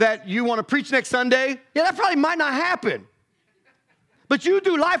that you want to preach next Sunday? Yeah, that probably might not happen. But you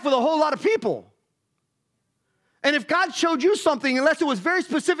do life with a whole lot of people. And if God showed you something, unless it was very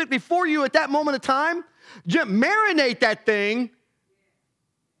specifically for you at that moment of time, just marinate that thing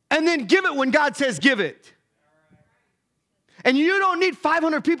and then give it when God says give it. And you don't need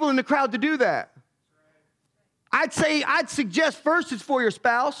 500 people in the crowd to do that. I'd suggest first it's for your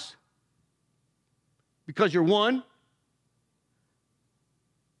spouse because you're one.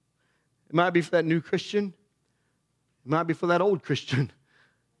 It might be for that new Christian. It might be for that old Christian.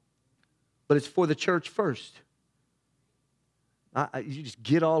 But it's for the church first. You just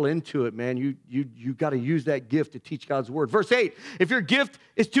get all into it, man. You got to use that gift to teach God's word. Verse 8, if your gift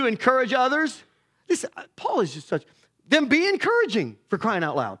is to encourage others, listen, Paul is just such, then be encouraging, for crying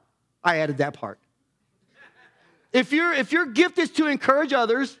out loud. I added that part. If your gift is to encourage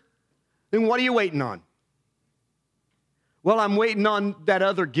others, then what are you waiting on? Well, I'm waiting on that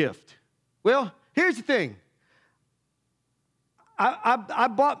other gift. Well, here's the thing. I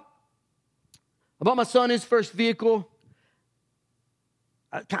bought my son his first vehicle.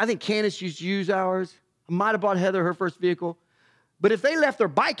 I think Candace used to use ours. I might have bought Heather her first vehicle. But if they left their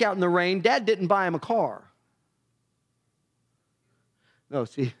bike out in the rain, Dad didn't buy him a car. No,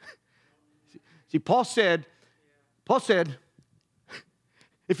 see, Paul said,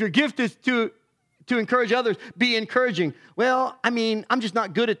 if your gift is to encourage others, be encouraging. Well, I mean, I'm just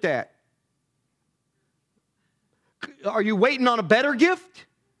not good at that. Are you waiting on a better gift?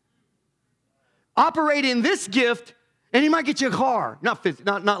 Operate in this gift, and he might get you a car.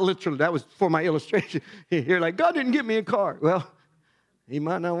 Not literally. That was for my illustration. You're like, God didn't get me a car. Well, he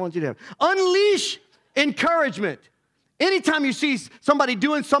might not want you to have. Unleash encouragement. Anytime you see somebody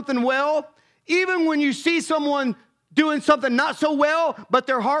doing something well, even when you see someone doing something not so well, but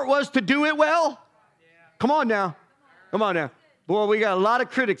their heart was to do it well. Come on now. Boy, we got a lot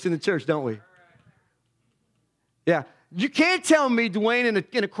of critics in the church, don't we? Yeah. You can't tell me, Dwayne,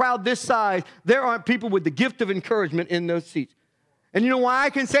 in a crowd this size, there aren't people with the gift of encouragement in those seats. And you know why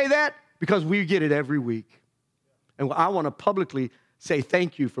I can say that? Because we get it every week. And I want to publicly say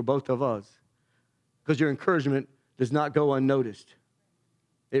thank you for both of us. Because your encouragement does not go unnoticed.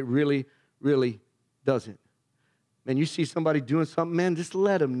 It really, really doesn't. Man, you see somebody doing something, man, just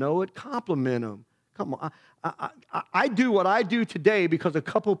let them know it. Compliment them. Come on. I do what I do today because a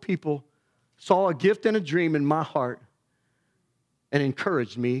couple people saw a gift and a dream in my heart and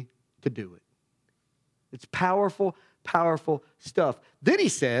encouraged me to do it. It's powerful, powerful stuff. Then he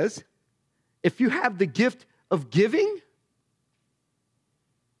says, if you have the gift of giving,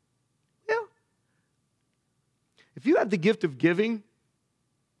 yeah. If you have the gift of giving,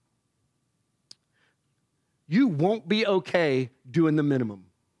 you won't be okay doing the minimum.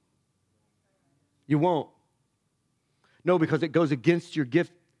 You won't. No, because it goes against your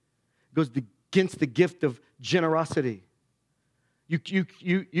gift. It goes against the gift of generosity.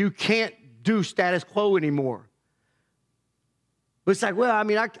 You can't do status quo anymore. But it's like, well, I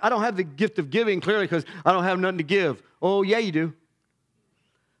mean, I don't have the gift of giving clearly because I don't have nothing to give. Oh, yeah, you do.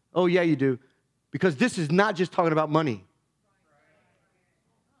 Oh, yeah, you do. Because this is not just talking about money.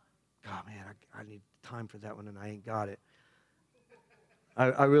 God, man, I need time for that one and I ain't got it.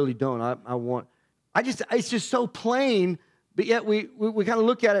 I really don't. It's just so plain, but yet we kind of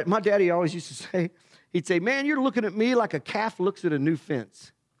look at it. My daddy always used to say, he'd say, man, you're looking at me like a calf looks at a new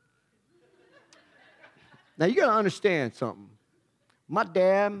fence. Now, you got to understand something. My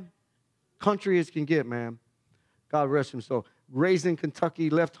dad, country as can get, man. God rest him soul. Raised in Kentucky,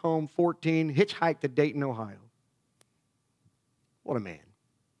 left home 14, hitchhiked to Dayton, Ohio. What a man.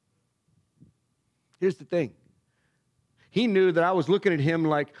 Here's the thing. He knew that I was looking at him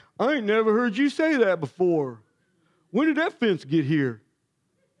like, I ain't never heard you say that before. When did that fence get here?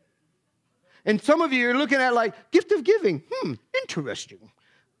 And some of you are looking at like, gift of giving. Interesting.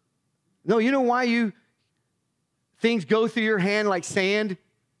 No, you know why things go through your hand like sand?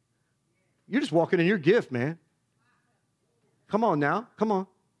 You're just walking in your gift, man. Come on now. Come on.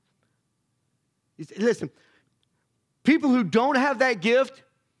 Listen, people who don't have that gift,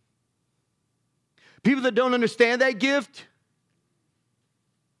 people that don't understand that gift,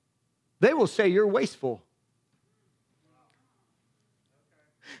 they will say you're wasteful.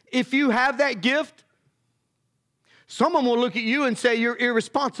 If you have that gift, someone will look at you and say you're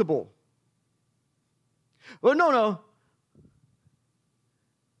irresponsible. Well, no.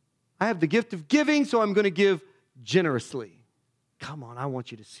 I have the gift of giving, so I'm going to give generously. Come on, I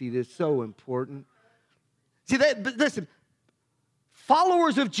want you to see this. So important. See that? But listen,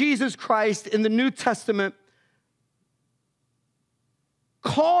 followers of Jesus Christ in the New Testament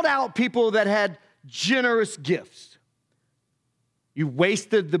called out people that had generous gifts. You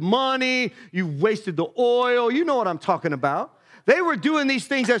wasted the money, you wasted the oil, you know what I'm talking about. They were doing these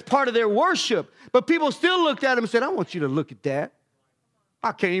things as part of their worship, but people still looked at them and said, I want you to look at that.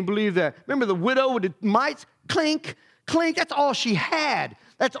 I can't even believe that. Remember the widow with the mites? Clink, clink, that's all she had.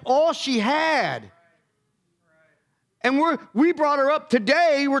 That's all she had. And we brought her up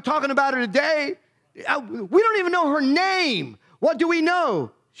today. We're talking about her today. We don't even know her name. What do we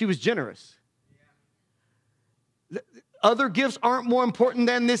know? She was generous. Other gifts aren't more important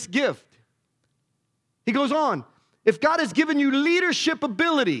than this gift. He goes on. If God has given you leadership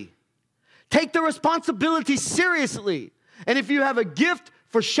ability, take the responsibility seriously. And if you have a gift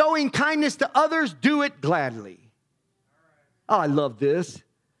for showing kindness to others, do it gladly. Oh, I love this.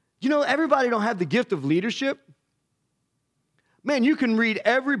 You know, everybody don't have the gift of leadership. Man, you can read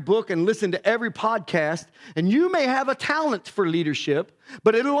every book and listen to every podcast, and you may have a talent for leadership,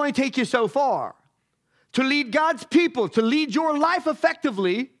 but it'll only take you so far. To lead God's people, to lead your life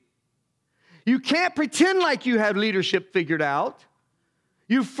effectively, you can't pretend like you have leadership figured out.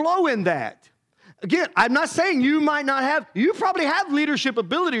 You flow in that. Again, I'm not saying you might not have, you probably have leadership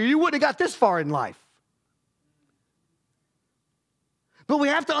ability or you wouldn't have got this far in life. But we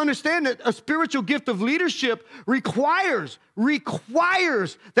have to understand that a spiritual gift of leadership requires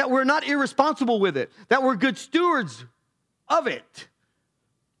that we're not irresponsible with it, that we're good stewards of it.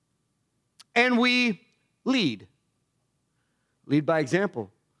 And we lead. Lead by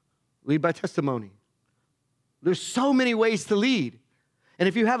example. Lead by testimony. There's so many ways to lead. And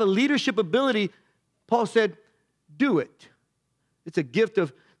if you have a leadership ability, Paul said, do it. It's a gift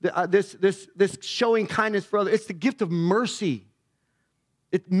of this showing kindness for others. It's the gift of mercy.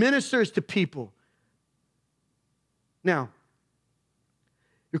 It ministers to people. Now,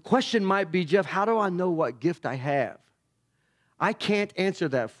 your question might be, Jeff, how do I know what gift I have? I can't answer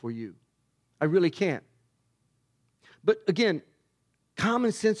that for you. I really can't. But again,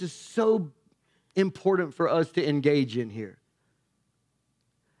 common sense is so important for us to engage in here.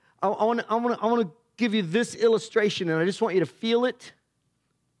 I want to give you this illustration, and I just want you to feel it.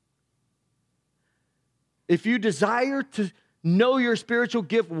 If you desire to know your spiritual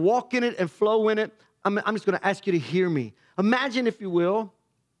gift, walk in it, and flow in it, I'm just going to ask you to hear me. Imagine, if you will,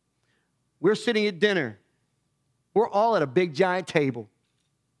 we're sitting at dinner. We're all at a big, giant table.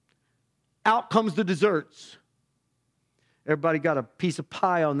 Out comes the desserts. Everybody got a piece of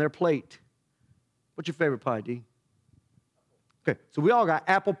pie on their plate. What's your favorite pie, D? Okay, so we all got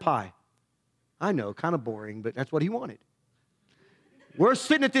apple pie. I know, kind of boring, but that's what he wanted. We're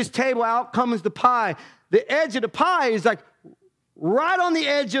sitting at this table, out comes the pie. The edge of the pie is like right on the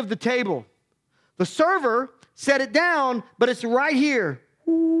edge of the table. The server set it down, but it's right here.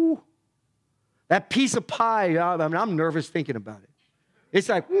 Ooh. That piece of pie, I'm nervous thinking about it. It's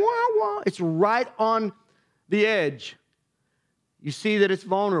like, wah, wah. It's right on the edge. You see that it's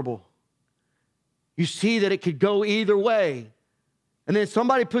vulnerable. You see that it could go either way. And then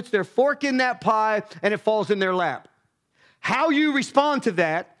somebody puts their fork in that pie and it falls in their lap. How you respond to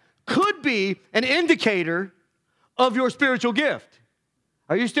that could be an indicator of your spiritual gift.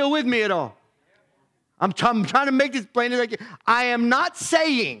 Are you still with me at all? I'm trying to make this plain. I am not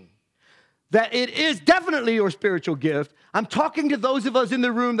saying that it is definitely your spiritual gift. I'm talking to those of us in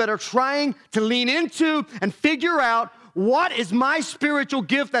the room that are trying to lean into and figure out what is my spiritual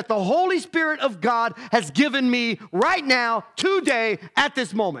gift that the Holy Spirit of God has given me right now, today, at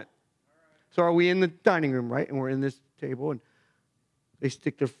this moment. So are we in the dining room, right? And we're in this table, and they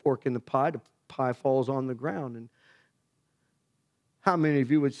stick their fork in the pie. The pie falls on the ground. And how many of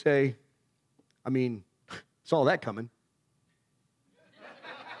you would say, saw that coming?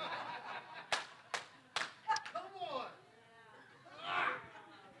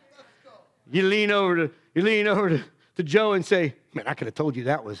 You lean over to Joe and say, man, I could have told you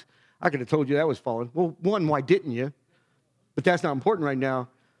that was falling. Well, one, why didn't you? But that's not important right now.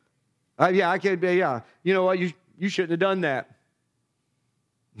 I could be, yeah. You know what? You shouldn't have done that.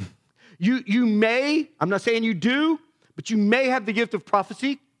 You may, I'm not saying you do, but you may have the gift of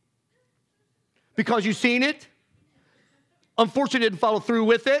prophecy because you've seen it. Unfortunately, didn't follow through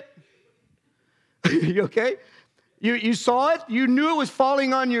with it. You okay? You saw it. You knew it was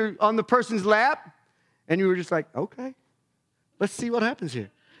falling on the person's lap. And you were just like, okay, let's see what happens here.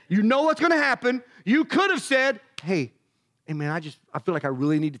 You know what's going to happen. You could have said, hey man, I feel like I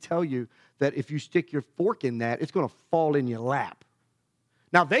really need to tell you that if you stick your fork in that, it's going to fall in your lap.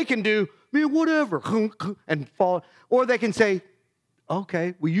 Now, they can do, man, whatever, and fall. Or they can say,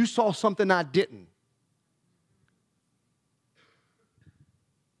 okay, well, you saw something I didn't.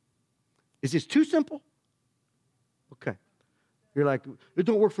 Is this too simple? Okay. You're like, it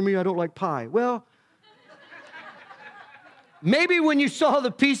don't work for me. I don't like pie. Well, maybe when you saw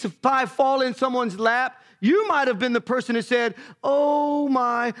the piece of pie fall in someone's lap, you might have been the person who said, oh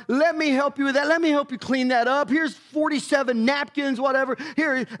my, let me help you with that. Let me help you clean that up. Here's 47 napkins, whatever.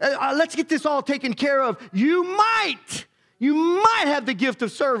 Here, let's get this all taken care of. You might have the gift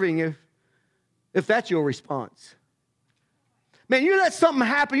of serving if that's your response. Man, you let something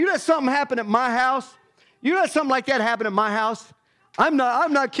happen. You let something happen at my house. You let something like that happen at my house. I'm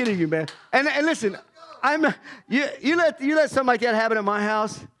not kidding you, man. And listen, you let something like that happen at my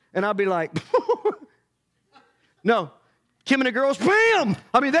house, and I'll be like, no. Kim and the girls, bam!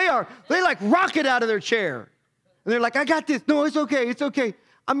 They like rocket out of their chair. And they're like, I got this. No, it's okay, it's okay.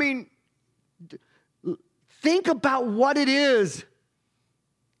 Think about what it is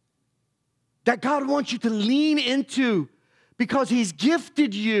that God wants you to lean into because He's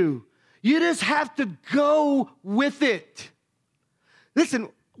gifted you. You just have to go with it. Listen,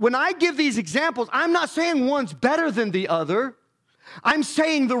 when I give these examples, I'm not saying one's better than the other. I'm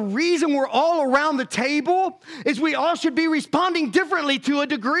saying the reason we're all around the table is we all should be responding differently to a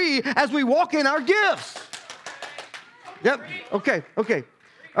degree as we walk in our gifts. Yep. Okay.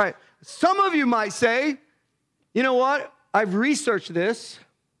 All right. Some of you might say, you know what? I've researched this,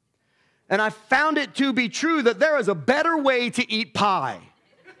 and I found it to be true that there is a better way to eat pie.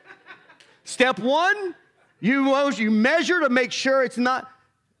 Step one, you measure to make sure it's not.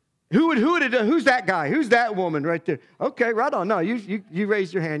 Who's that guy? Who's that woman right there? Okay, right on. No, you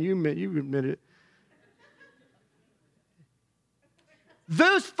raised your hand. You admitted it.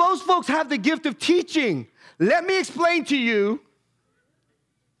 Those folks have the gift of teaching. Let me explain to you,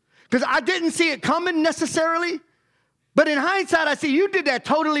 because I didn't see it coming necessarily, but in hindsight, I see you did that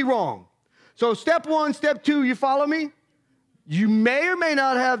totally wrong. So step one, step two, you follow me? You may or may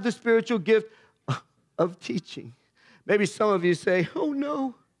not have the spiritual gift of teaching. Maybe some of you say, oh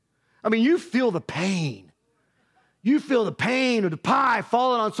no. You feel the pain. You feel the pain of the pie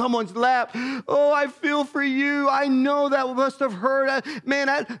falling on someone's lap. Oh, I feel for you. I know that must have hurt.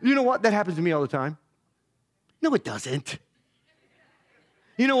 Man, you know what? That happens to me all the time. No, it doesn't.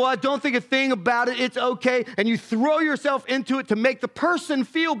 You know what? Don't think a thing about it. It's okay. And you throw yourself into it to make the person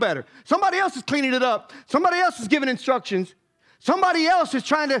feel better. Somebody else is cleaning it up. Somebody else is giving instructions. Somebody else is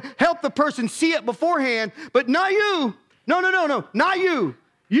trying to help the person see it beforehand, but not you. No, not you.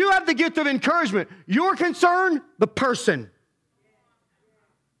 You have the gift of encouragement. Your concern, the person.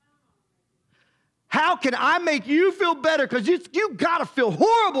 How can I make you feel better? Because you got to feel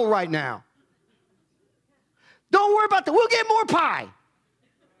horrible right now. Don't worry about that. We'll get more pie.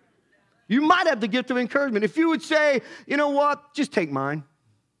 You might have the gift of encouragement. If you would say, you know what, just take mine.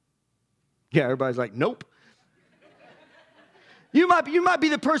 Yeah, everybody's like, nope. You might be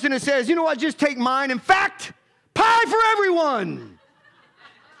the person that says, you know what, just take mine. In fact, pie for everyone.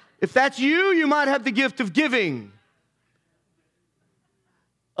 If that's you, you might have the gift of giving.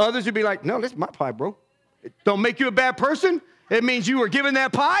 Others would be like, no, that's my pie, bro. It don't make you a bad person. It means you were given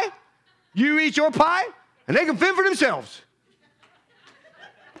that pie. You eat your pie, and they can fend for themselves.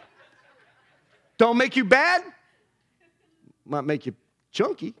 Don't make you bad. Might make you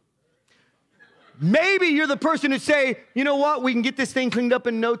chunky. Maybe you're the person that say, you know what, we can get this thing cleaned up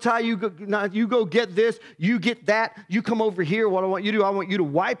in no time. You go get this, you get that. You come over here. What I want you to do, I want you to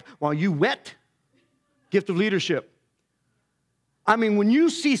wipe while you wet. Gift of leadership. I mean, when you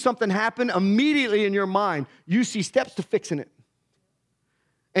see something happen, immediately in your mind, you see steps to fixing it.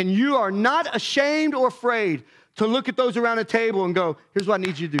 And you are not ashamed or afraid to look at those around the table and go, here's what I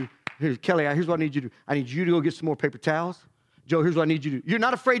need you to do. Kelly, here's what I need you to do. I need you to go get some more paper towels. Joe, here's what I need you to do. You're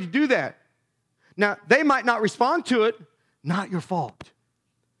not afraid to do that. Now, they might not respond to it. Not your fault.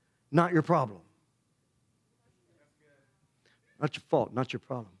 Not your problem. Not your fault, not your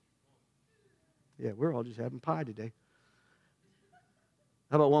problem. Yeah, we're all just having pie today.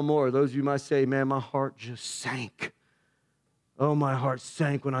 How about one more? Those of you might say, man, my heart just sank. Oh, my heart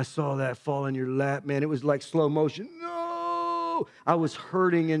sank when I saw that fall in your lap, man. It was like slow motion. No! I was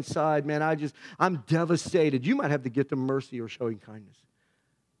hurting inside, man. I'm devastated. You might have the gift of mercy or showing kindness.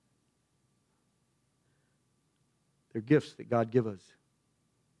 They're gifts that God gives us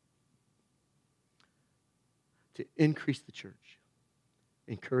to increase the church,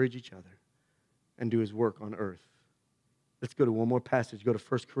 encourage each other, and do his work on earth. Let's go to one more passage. Go to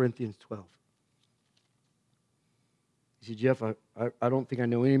 1 Corinthians 12. You see, Jeff, I don't think I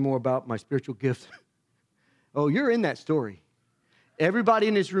know any more about my spiritual gifts. Oh, you're in that story. Everybody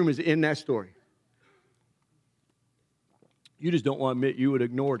in this room is in that story. You just don't want to admit you would have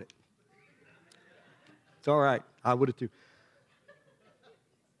ignored it. It's all right. I would have too.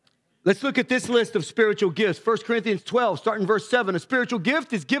 Let's look at this list of spiritual gifts. 1 Corinthians 12, starting verse 7. A spiritual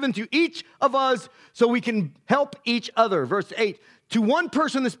gift is given to each of us so we can help each other. Verse 8. To one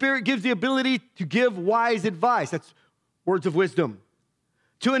person, the Spirit gives the ability to give wise advice. That's words of wisdom.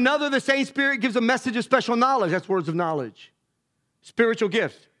 To another, the same Spirit gives a message of special knowledge. That's words of knowledge. Spiritual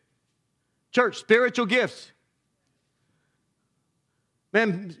gifts. Church, spiritual gifts.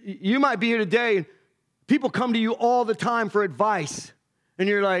 Man, you might be here today and people come to you all the time for advice. And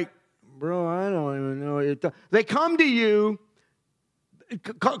you're like, bro, I don't even know what you're talking. They come to you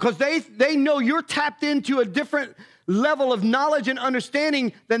because they know you're tapped into a different level of knowledge and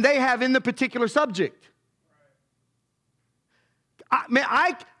understanding than they have in the particular subject.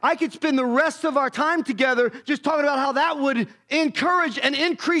 I could spend the rest of our time together just talking about how that would encourage and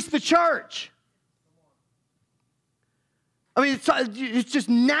increase the church. I mean, it's just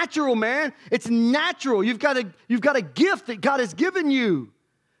natural, man. It's natural. You've got a gift that God has given you.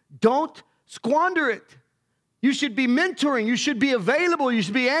 Don't squander it. You should be mentoring. You should be available. You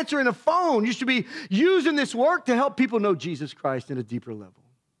should be answering a phone. You should be using this work to help people know Jesus Christ at a deeper level.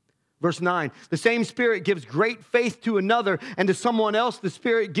 Verse 9, the same Spirit gives great faith to another, and to someone else, the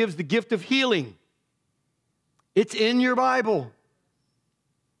Spirit gives the gift of healing. It's in your Bible.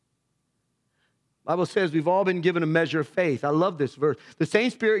 The Bible says we've all been given a measure of faith. I love this verse. The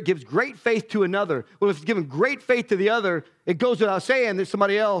same Spirit gives great faith to another. Well, if it's given great faith to the other, it goes without saying that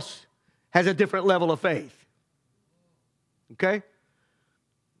somebody else has a different level of faith. Okay?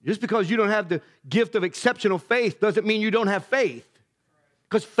 Just because you don't have the gift of exceptional faith doesn't mean you don't have faith.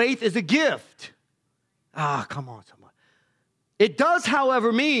 Because faith is a gift. Come on, somebody. It does,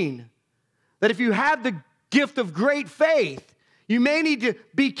 however, mean that if you have the gift of great faith, you may need to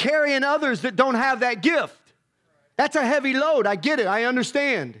be carrying others that don't have that gift. That's a heavy load. I get it. I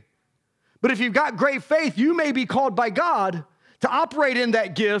understand. But if you've got great faith, you may be called by God to operate in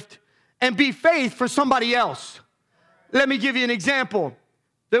that gift and be faith for somebody else. Let me give you an example.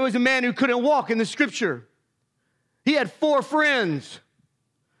 There was a man who couldn't walk in the scripture. He had 4 friends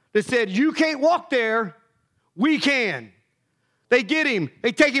that said, you can't walk there, we can. They get him.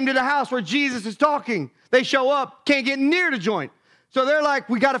 They take him to the house where Jesus is talking. They show up, can't get near the joint. So they're like,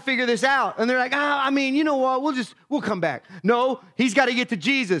 we got to figure this out. And they're like, you know what? We'll come back. No, he's got to get to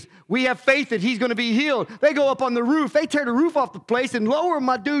Jesus. We have faith that he's going to be healed. They go up on the roof. They tear the roof off the place and lower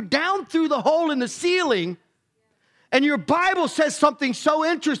my dude down through the hole in the ceiling. And your Bible says something so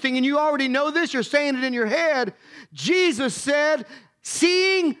interesting, and you already know this, you're saying it in your head. Jesus said,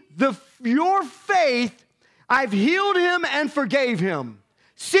 seeing your faith, I've healed him and forgave him.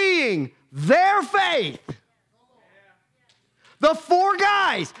 Seeing their faith. The 4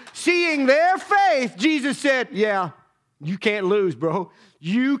 guys, seeing their faith, Jesus said, yeah, you can't lose, bro.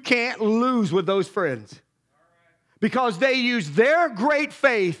 You can't lose with those friends. Because they used their great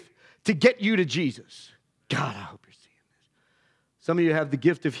faith to get you to Jesus. God, I hope you're seeing this. Some of you have the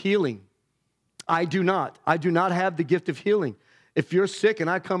gift of healing. I do not. I do not have the gift of healing. If you're sick and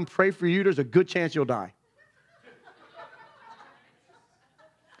I come pray for you, there's a good chance you'll die.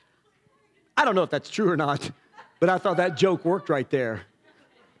 I don't know if that's true or not, but I thought that joke worked right there.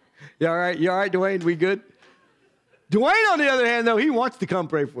 You all right? You all right, Dwayne? We good? Dwayne, on the other hand, though, he wants to come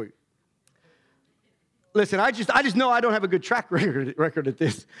pray for you. Listen, I just know I don't have a good track record at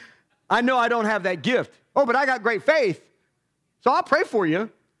this. I know I don't have that gift. Oh, but I got great faith, so I'll pray for you.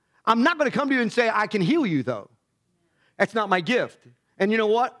 I'm not going to come to you and say, I can heal you, though. That's not my gift. And you know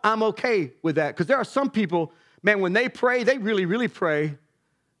what? I'm okay with that, because there are some people, man, when they pray, they really, really pray,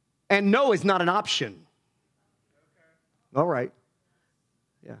 and no is not an option. All right.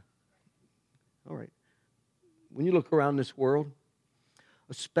 Yeah. All right. When you look around this world,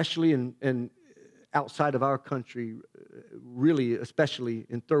 especially in outside of our country, really, especially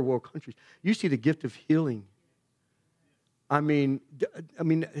in third world countries, you see the gift of healing. I mean,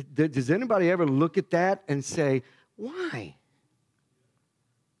 does anybody ever look at that and say, why?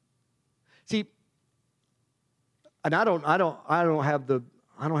 See, and I don't have the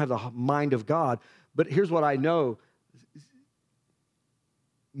mind of God, but here's what I know.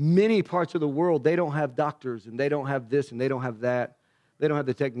 Many parts of the world, they don't have doctors, and they don't have this, and they don't have that. They don't have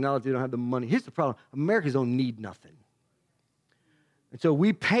the technology, they don't have the money. Here's the problem. Americans don't need nothing. And so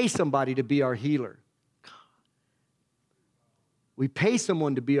we pay somebody to be our healer. We pay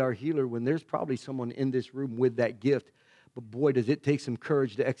someone to be our healer when there's probably someone in this room with that gift. But boy, does it take some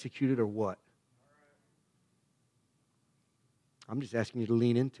courage to execute it, or what? I'm just asking you to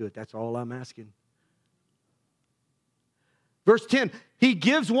lean into it. That's all I'm asking. Verse 10, he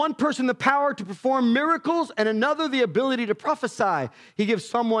gives one person the power to perform miracles and another the ability to prophesy. He gives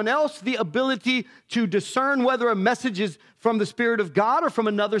someone else the ability to discern whether a message is from the Spirit of God or from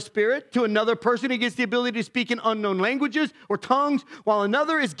another spirit. To another person, he gives the ability to speak in unknown languages or tongues, while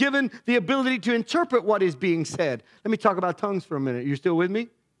another is given the ability to interpret what is being said. Let me talk about tongues for a minute. You still with me?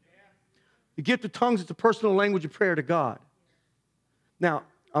 Yeah. The gift of tongues is a personal language of prayer to God. Now,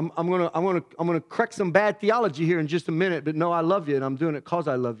 I'm gonna correct some bad theology here in just a minute, but no, I love you, and I'm doing it because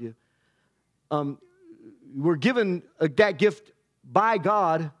I love you. We're given that gift by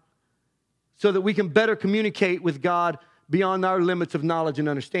God so that we can better communicate with God beyond our limits of knowledge and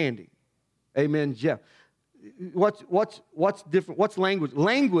understanding. Amen, Jeff. What's different? What's language?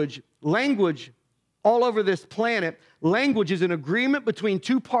 Language all over this planet. Language is an agreement between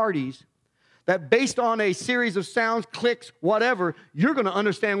two parties that based on a series of sounds, clicks, whatever, you're going to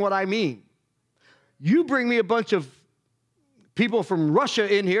understand what I mean. You bring me a bunch of people from Russia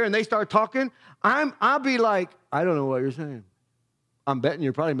in here and they start talking, I'll be like, I don't know what you're saying. I'm betting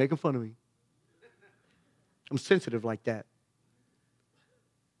you're probably making fun of me. I'm sensitive like that.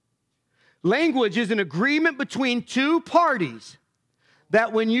 Language is an agreement between two parties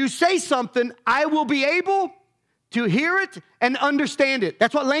that when you say something, I will be able to hear it and understand it.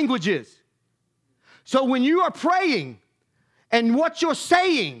 That's what language is. So when you are praying and what you're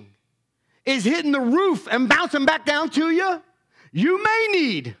saying is hitting the roof and bouncing back down to you, you may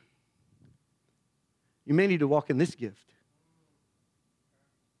need to walk in this gift.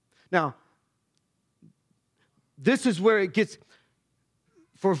 Now, this is where it gets,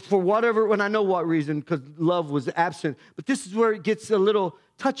 for whatever, when I know what reason, because love was absent, but this is where it gets a little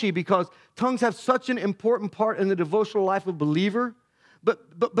touchy because tongues have such an important part in the devotional life of a believer.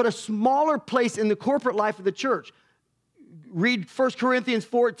 But a smaller place in the corporate life of the church. Read 1 Corinthians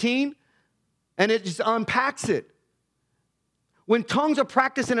 14, and it just unpacks it. When tongues are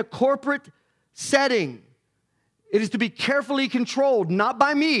practiced in a corporate setting, it is to be carefully controlled, not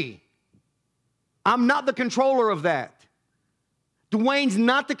by me. I'm not the controller of that. Dwayne's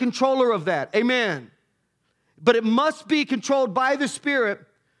not the controller of that. Amen. But it must be controlled by the Spirit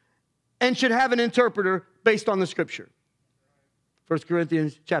and should have an interpreter based on the Scripture. 1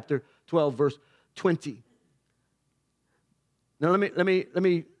 Corinthians chapter 12, verse 20. Now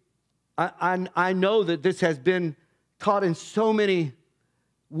I know that this has been taught in so many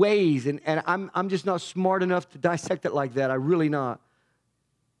ways, and I'm just not smart enough to dissect it like that. I'm really not.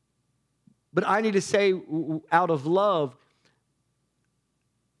 But I need to say, out of love,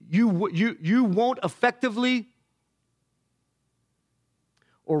 you won't effectively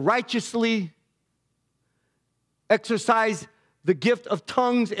or righteously exercise the gift of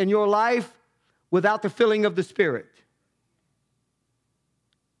tongues in your life without the filling of the Spirit.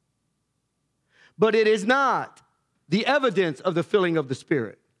 But it is not the evidence of the filling of the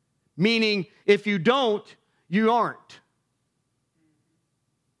Spirit. Meaning, if you don't, you aren't.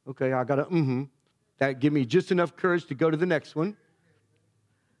 Okay, I got to, That give me just enough courage to go to the next one.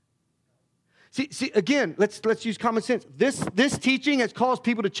 See, again, let's use common sense. This teaching has caused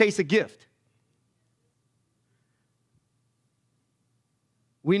people to chase a gift.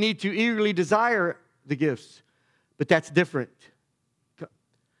 We need to eagerly desire the gifts, but that's different.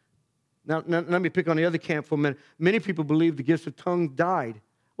 Now, let me pick on the other camp for a minute. Many people believe the gifts of tongues died.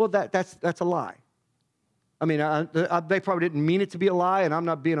 Well, that's a lie. I mean, they probably didn't mean it to be a lie, and I'm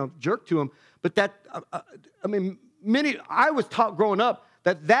not being a jerk to them. But I was taught growing up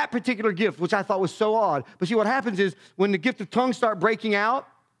that particular gift, which I thought was so odd. But see, what happens is when the gift of tongues start breaking out,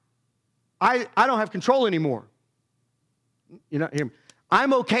 I don't have control anymore. You're not hearing me.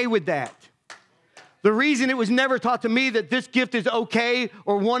 I'm okay with that. The reason it was never taught to me that this gift is okay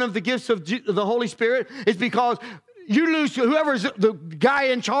or one of the gifts of the Holy Spirit is because whoever's the guy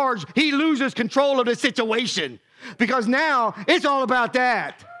in charge, he loses control of the situation. Because now it's all about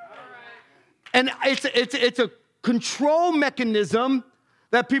that. And it's a control mechanism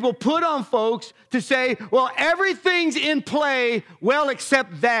that people put on folks to say, well, everything's in play, well,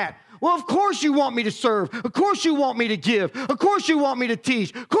 except that. Well, of course you want me to serve. Of course you want me to give. Of course you want me to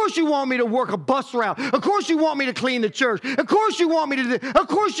teach. Of course you want me to work a bus route. Of course you want me to clean the church. Of course you want me to do. Of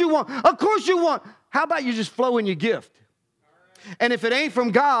course you want. How about you just flow in your gift? And if it ain't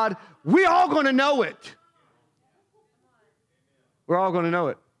from God, we're all going to know it. We're all going to know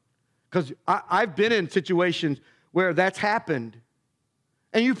it. Because I've been in situations where that's happened.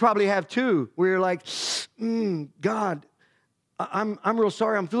 And you probably have too, where you're like, God, I'm real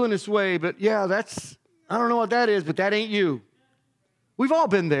sorry I'm feeling this way, but yeah, I don't know what that is, but that ain't you. We've all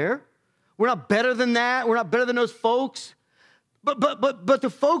been there. We're not better than that. We're not better than those folks. But the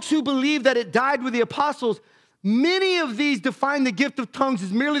folks who believe that it died with the apostles, many of these define the gift of tongues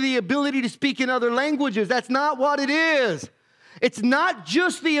as merely the ability to speak in other languages. That's not what it is. It's not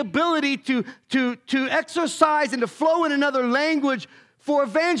just the ability to exercise and to flow in another language for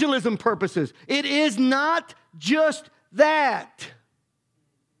evangelism purposes. It is not just that.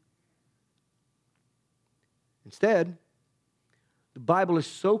 Instead, the Bible is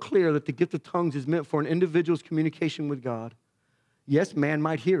so clear that the gift of tongues is meant for an individual's communication with God. Yes, man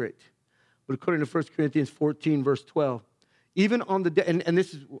might hear it, but according to 1 Corinthians 14, verse 12, even on the day, and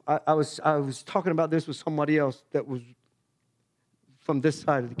this is, I was talking about this with somebody else that was from this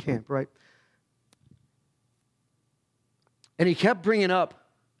side of the camp, right? And he kept bringing up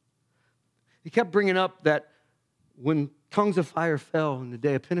that when tongues of fire fell in the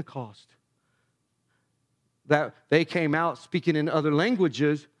day of Pentecost, that they came out speaking in other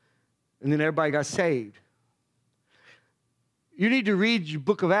languages, and then everybody got saved. You need to read your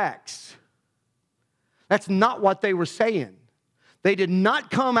book of Acts. That's not what they were saying. They did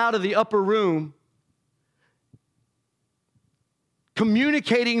not come out of the upper room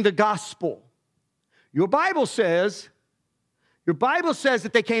communicating the gospel. Your Bible says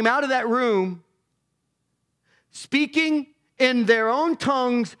that they came out of that room speaking in their own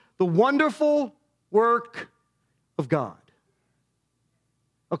tongues the wonderful work of God.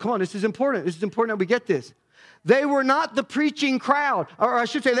 Oh, come on, this is important. This is important that we get this. They were not the preaching crowd, or I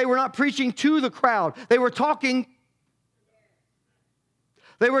should say they were not preaching to the crowd. They were talking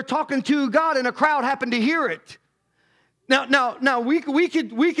to God, and a crowd happened to hear it. Now we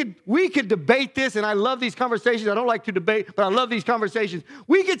could debate this, and I love these conversations. I don't like to debate, but I love these conversations.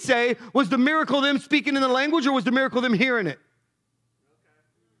 We could say, was the miracle them speaking in the language, or was the miracle them hearing it?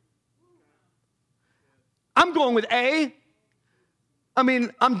 I'm going with A. I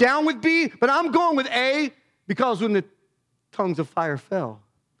mean, I'm down with B, but I'm going with A because when the tongues of fire fell,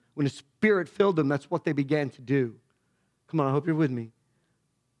 when the Spirit filled them, that's what they began to do. Come on, I hope you're with me.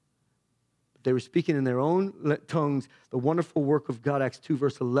 They were speaking in their own tongues, the wonderful work of God, Acts 2,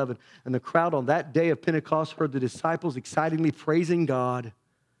 verse 11. And the crowd on that day of Pentecost heard the disciples excitingly praising God.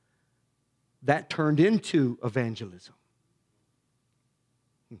 That turned into evangelism.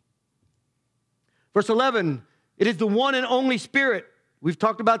 Verse 11, it is the one and only Spirit. We've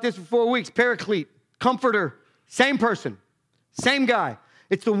talked about this for 4 weeks. Paraclete, Comforter, same person, same guy.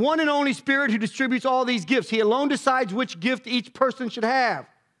 It's the one and only Spirit who distributes all these gifts. He alone decides which gift each person should have.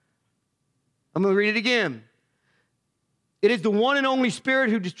 I'm going to read it again. It is the one and only Spirit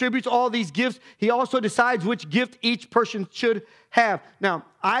who distributes all these gifts. He also decides which gift each person should have. Now,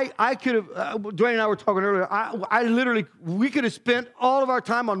 I could have, Dwayne and I were talking earlier, I literally, we could have spent all of our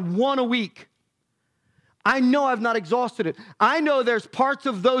time on one a week. I know I've not exhausted it. I know there's parts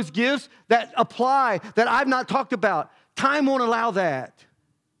of those gifts that apply that I've not talked about. Time won't allow that.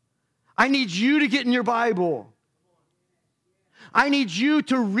 I need you to get in your Bible. I need you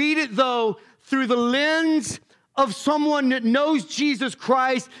to read it, though, through the lens of someone that knows Jesus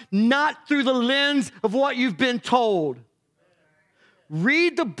Christ, not through the lens of what you've been told.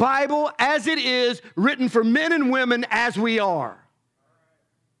 Read the Bible as it is, written for men and women as we are,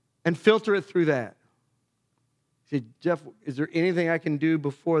 and filter it through that. Say, Jeff, is there anything I can do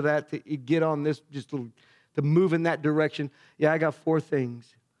before that to get on this, just to move in that direction? Yeah, I got 4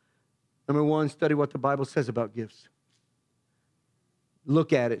 things. Number 1, study what the Bible says about gifts.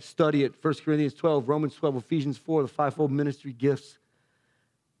 Look at it, study it. 1 Corinthians 12, Romans 12, Ephesians 4, the 5-fold ministry gifts.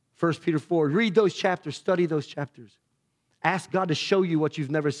 1 Peter 4, read those chapters, study those chapters. Ask God to show you what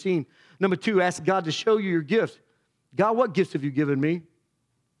you've never seen. Number 2, ask God to show you your gifts. God, what gifts have you given me?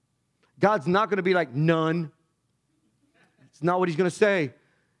 God's not going to be like, none. It's not what he's going to say.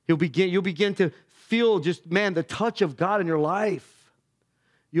 You'll begin to feel just, man, the touch of God in your life.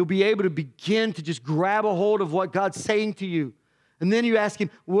 You'll be able to begin to just grab a hold of what God's saying to you. And then you ask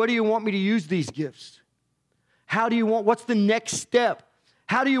him, what do you want me to use these gifts? What's the next step?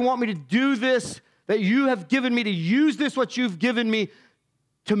 How do you want me to do this that you have given me, to use this, what you've given me,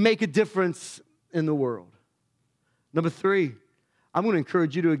 to make a difference in the world? Number 3, I'm going to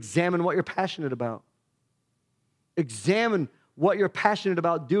encourage you to examine what you're passionate about. Examine what you're passionate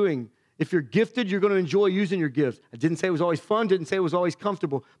about doing. If you're gifted, you're going to enjoy using your gifts. I didn't say it was always fun, didn't say it was always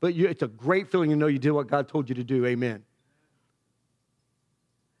comfortable, but it's a great feeling to know you did what God told you to do. Amen.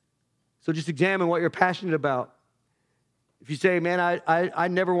 So just examine what you're passionate about. If you say, man, I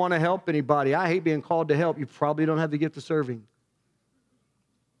never want to help anybody, I hate being called to help, you probably don't have the gift of serving.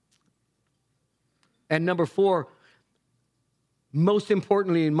 And number 4, most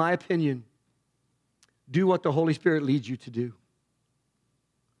importantly, in my opinion, do what the Holy Spirit leads you to do.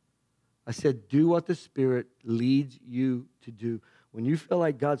 I said, do what the Spirit leads you to do. When you feel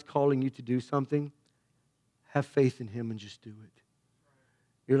like God's calling you to do something, have faith in him and just do it.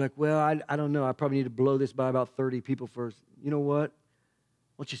 You're like, well, I don't know. I probably need to blow this by about 30 people first. You know what?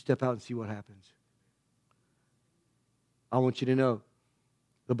 Why don't you step out and see what happens? I want you to know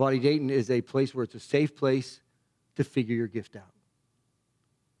the Body Dayton is a place where it's a safe place to figure your gift out.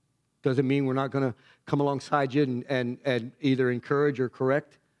 Doesn't mean we're not going to come alongside you and either encourage or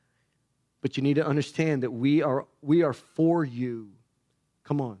correct. But you need to understand that we are for you.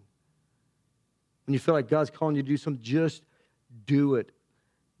 Come on. When you feel like God's calling you to do something, just do it.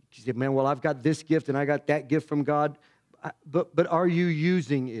 You say, man, well, I've got this gift and I got that gift from God. But are you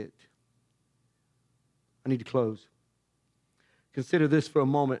using it? I need to close. Consider this for a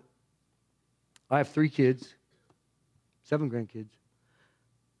moment. I have 3 kids, 7 grandkids.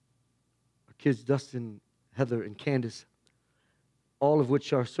 Our kids, Dustin, Heather, and Candace, all of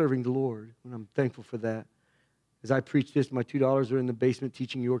which are serving the Lord, and I'm thankful for that. As I preach this, my 2 daughters are in the basement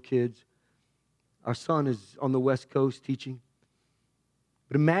teaching your kids. Our son is on the West Coast teaching.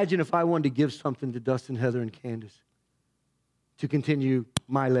 But imagine if I wanted to give something to Dustin, Heather, and Candace to continue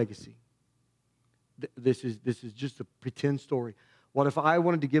my legacy. This is just a pretend story. What if I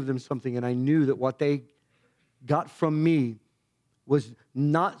wanted to give them something and I knew that what they got from me was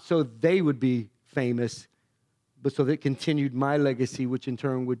not so they would be famous, but so that it continued my legacy, which in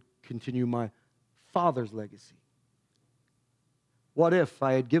turn would continue my father's legacy? What if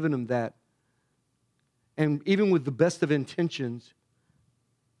I had given them that? And even with the best of intentions,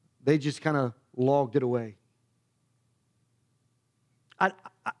 they just kind of logged it away.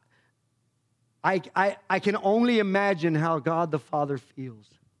 I can only imagine how God the Father feels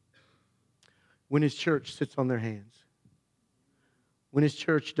when his church sits on their hands, when his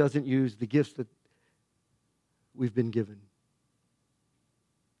church doesn't use the gifts that we've been given.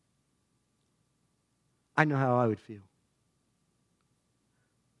 I know how I would feel.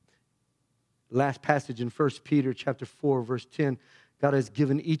 Last passage in 1 Peter chapter 4, verse 10, God has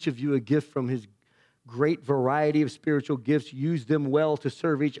given each of you a gift from his great variety of spiritual gifts. Use them well to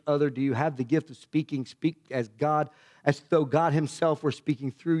serve each other. Do you have the gift of speaking? Speak as though God himself were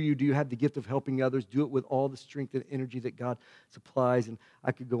speaking through you. Do you have the gift of helping others? Do it with all the strength and energy that God supplies. And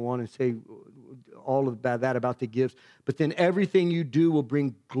I could go on and say all of that about the gifts. But then everything you do will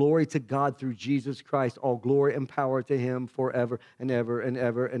bring glory to God through Jesus Christ. All glory and power to him forever and ever and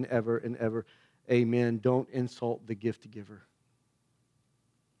ever and ever and ever. Amen. Don't insult the gift giver.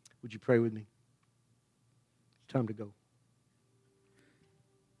 Would you pray with me? It's time to go.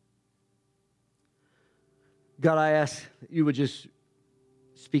 God, I ask that you would just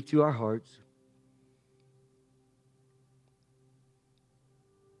speak to our hearts.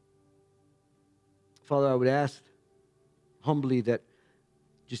 Father, I would ask humbly that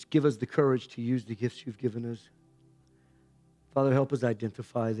just give us the courage to use the gifts you've given us. Father, help us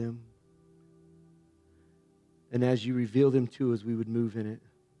identify them. And as you reveal them to us, we would move in it.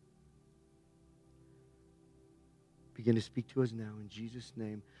 Begin to speak to us now in Jesus'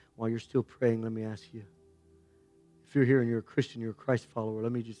 name. While you're still praying, let me ask you, if you're here and you're a Christian, you're a Christ follower,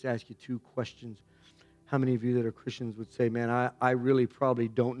 let me just ask you two questions. How many of you that are Christians would say, man, I really probably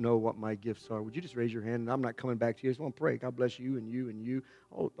don't know what my gifts are? Would you just raise your hand? And I'm not coming back to you. I just want to pray. God bless you and you and you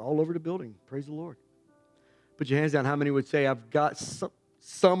all over the building. Praise the Lord. Put your hands down. How many would say, I've got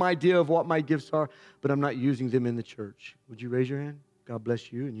some idea of what my gifts are, but I'm not using them in the church? Would you raise your hand? God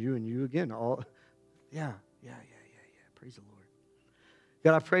bless you and you and you again. Yeah. Praise the Lord.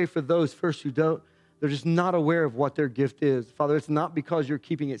 God, I pray for those first who don't. They're just not aware of what their gift is. Father, it's not because you're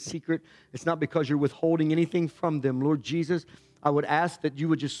keeping it secret. It's not because you're withholding anything from them. Lord Jesus, I would ask that you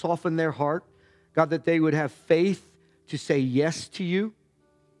would just soften their heart. God, that they would have faith to say yes to you,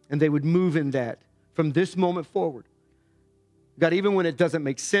 and they would move in that from this moment forward. God, even when it doesn't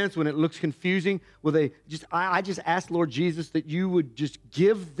make sense, when it looks confusing, I just ask, Lord Jesus, that you would just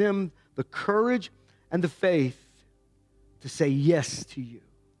give them the courage and the faith to say yes to you.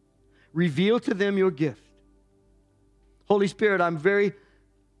 Reveal to them your gift. Holy Spirit, I'm very,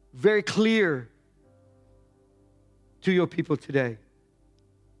 very clear to your people today.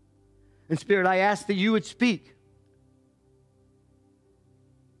 And Spirit, I ask that you would speak.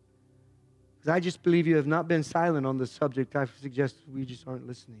 Because I just believe you have not been silent on the subject. I suggest we just aren't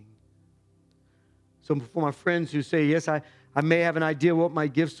listening. So for my friends who say, yes, I may have an idea what my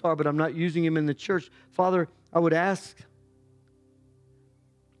gifts are, but I'm not using them in the church. Father, I would ask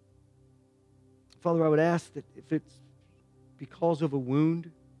that if it's because of a wound,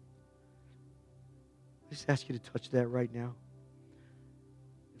 I just ask you to touch that right now.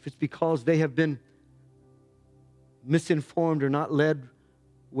 If it's because they have been misinformed or not led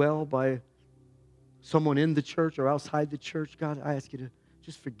well by someone in the church or outside the church, God, I ask you to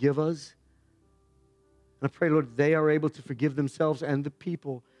just forgive us. And I pray, Lord, they are able to forgive themselves and the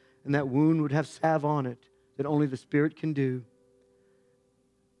people, and that wound would have salve on it that only the Spirit can do.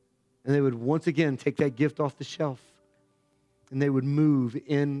 And they would once again take that gift off the shelf. And they would move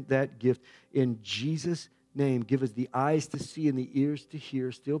in that gift. In Jesus' name, give us the eyes to see and the ears to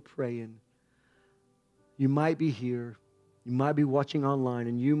hear. Still praying. You might be here. You might be watching online.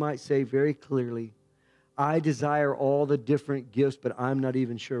 And you might say very clearly, I desire all the different gifts, but I'm not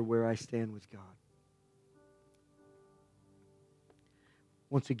even sure where I stand with God.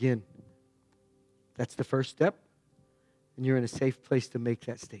 Once again, that's the first step. And you're in a safe place to make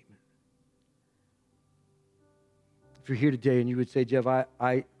that statement. If you're here today and you would say, Jeff,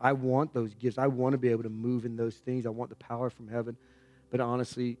 I want those gifts. I want to be able to move in those things. I want the power from heaven. But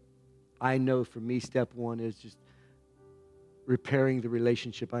honestly, I know for me, step one is just repairing the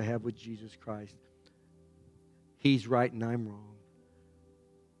relationship I have with Jesus Christ. He's right and I'm wrong.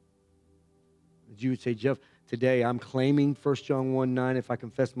 You would say, Jeff, today I'm claiming 1 John 1:9. If I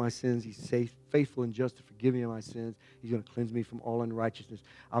confess my sins, he's safe, faithful and just to forgive me of my sins. He's going to cleanse me from all unrighteousness.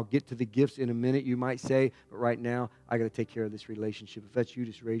 I'll get to the gifts in a minute, you might say, but right now I got to take care of this relationship. If that's you,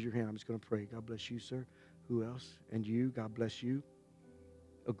 just raise your hand. I'm just going to pray. God bless you, sir. Who else? And you, God bless you.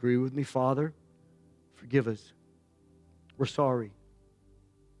 Agree with me, Father. Forgive us. We're sorry.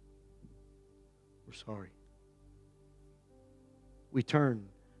 We're sorry. We turn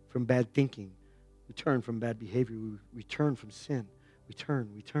from bad thinking. We turn from bad behavior. We turn from sin. We turn.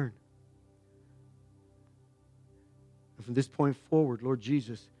 And from this point forward, Lord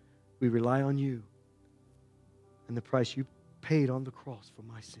Jesus, we rely on you and the price you paid on the cross for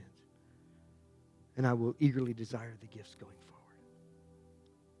my sins. And I will eagerly desire the gifts going forward.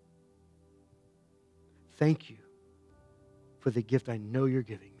 Thank you for the gift I know you're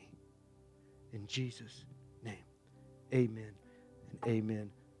giving me. In Jesus' name, amen and amen.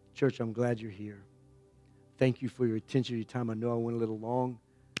 Church, I'm glad you're here. Thank you for your attention, your time. I know I went a little long.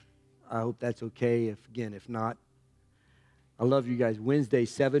 I hope that's okay. If not, I love you guys. Wednesday,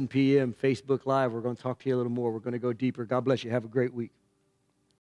 7 p.m., Facebook Live. We're going to talk to you a little more. We're going to go deeper. God bless you. Have a great week.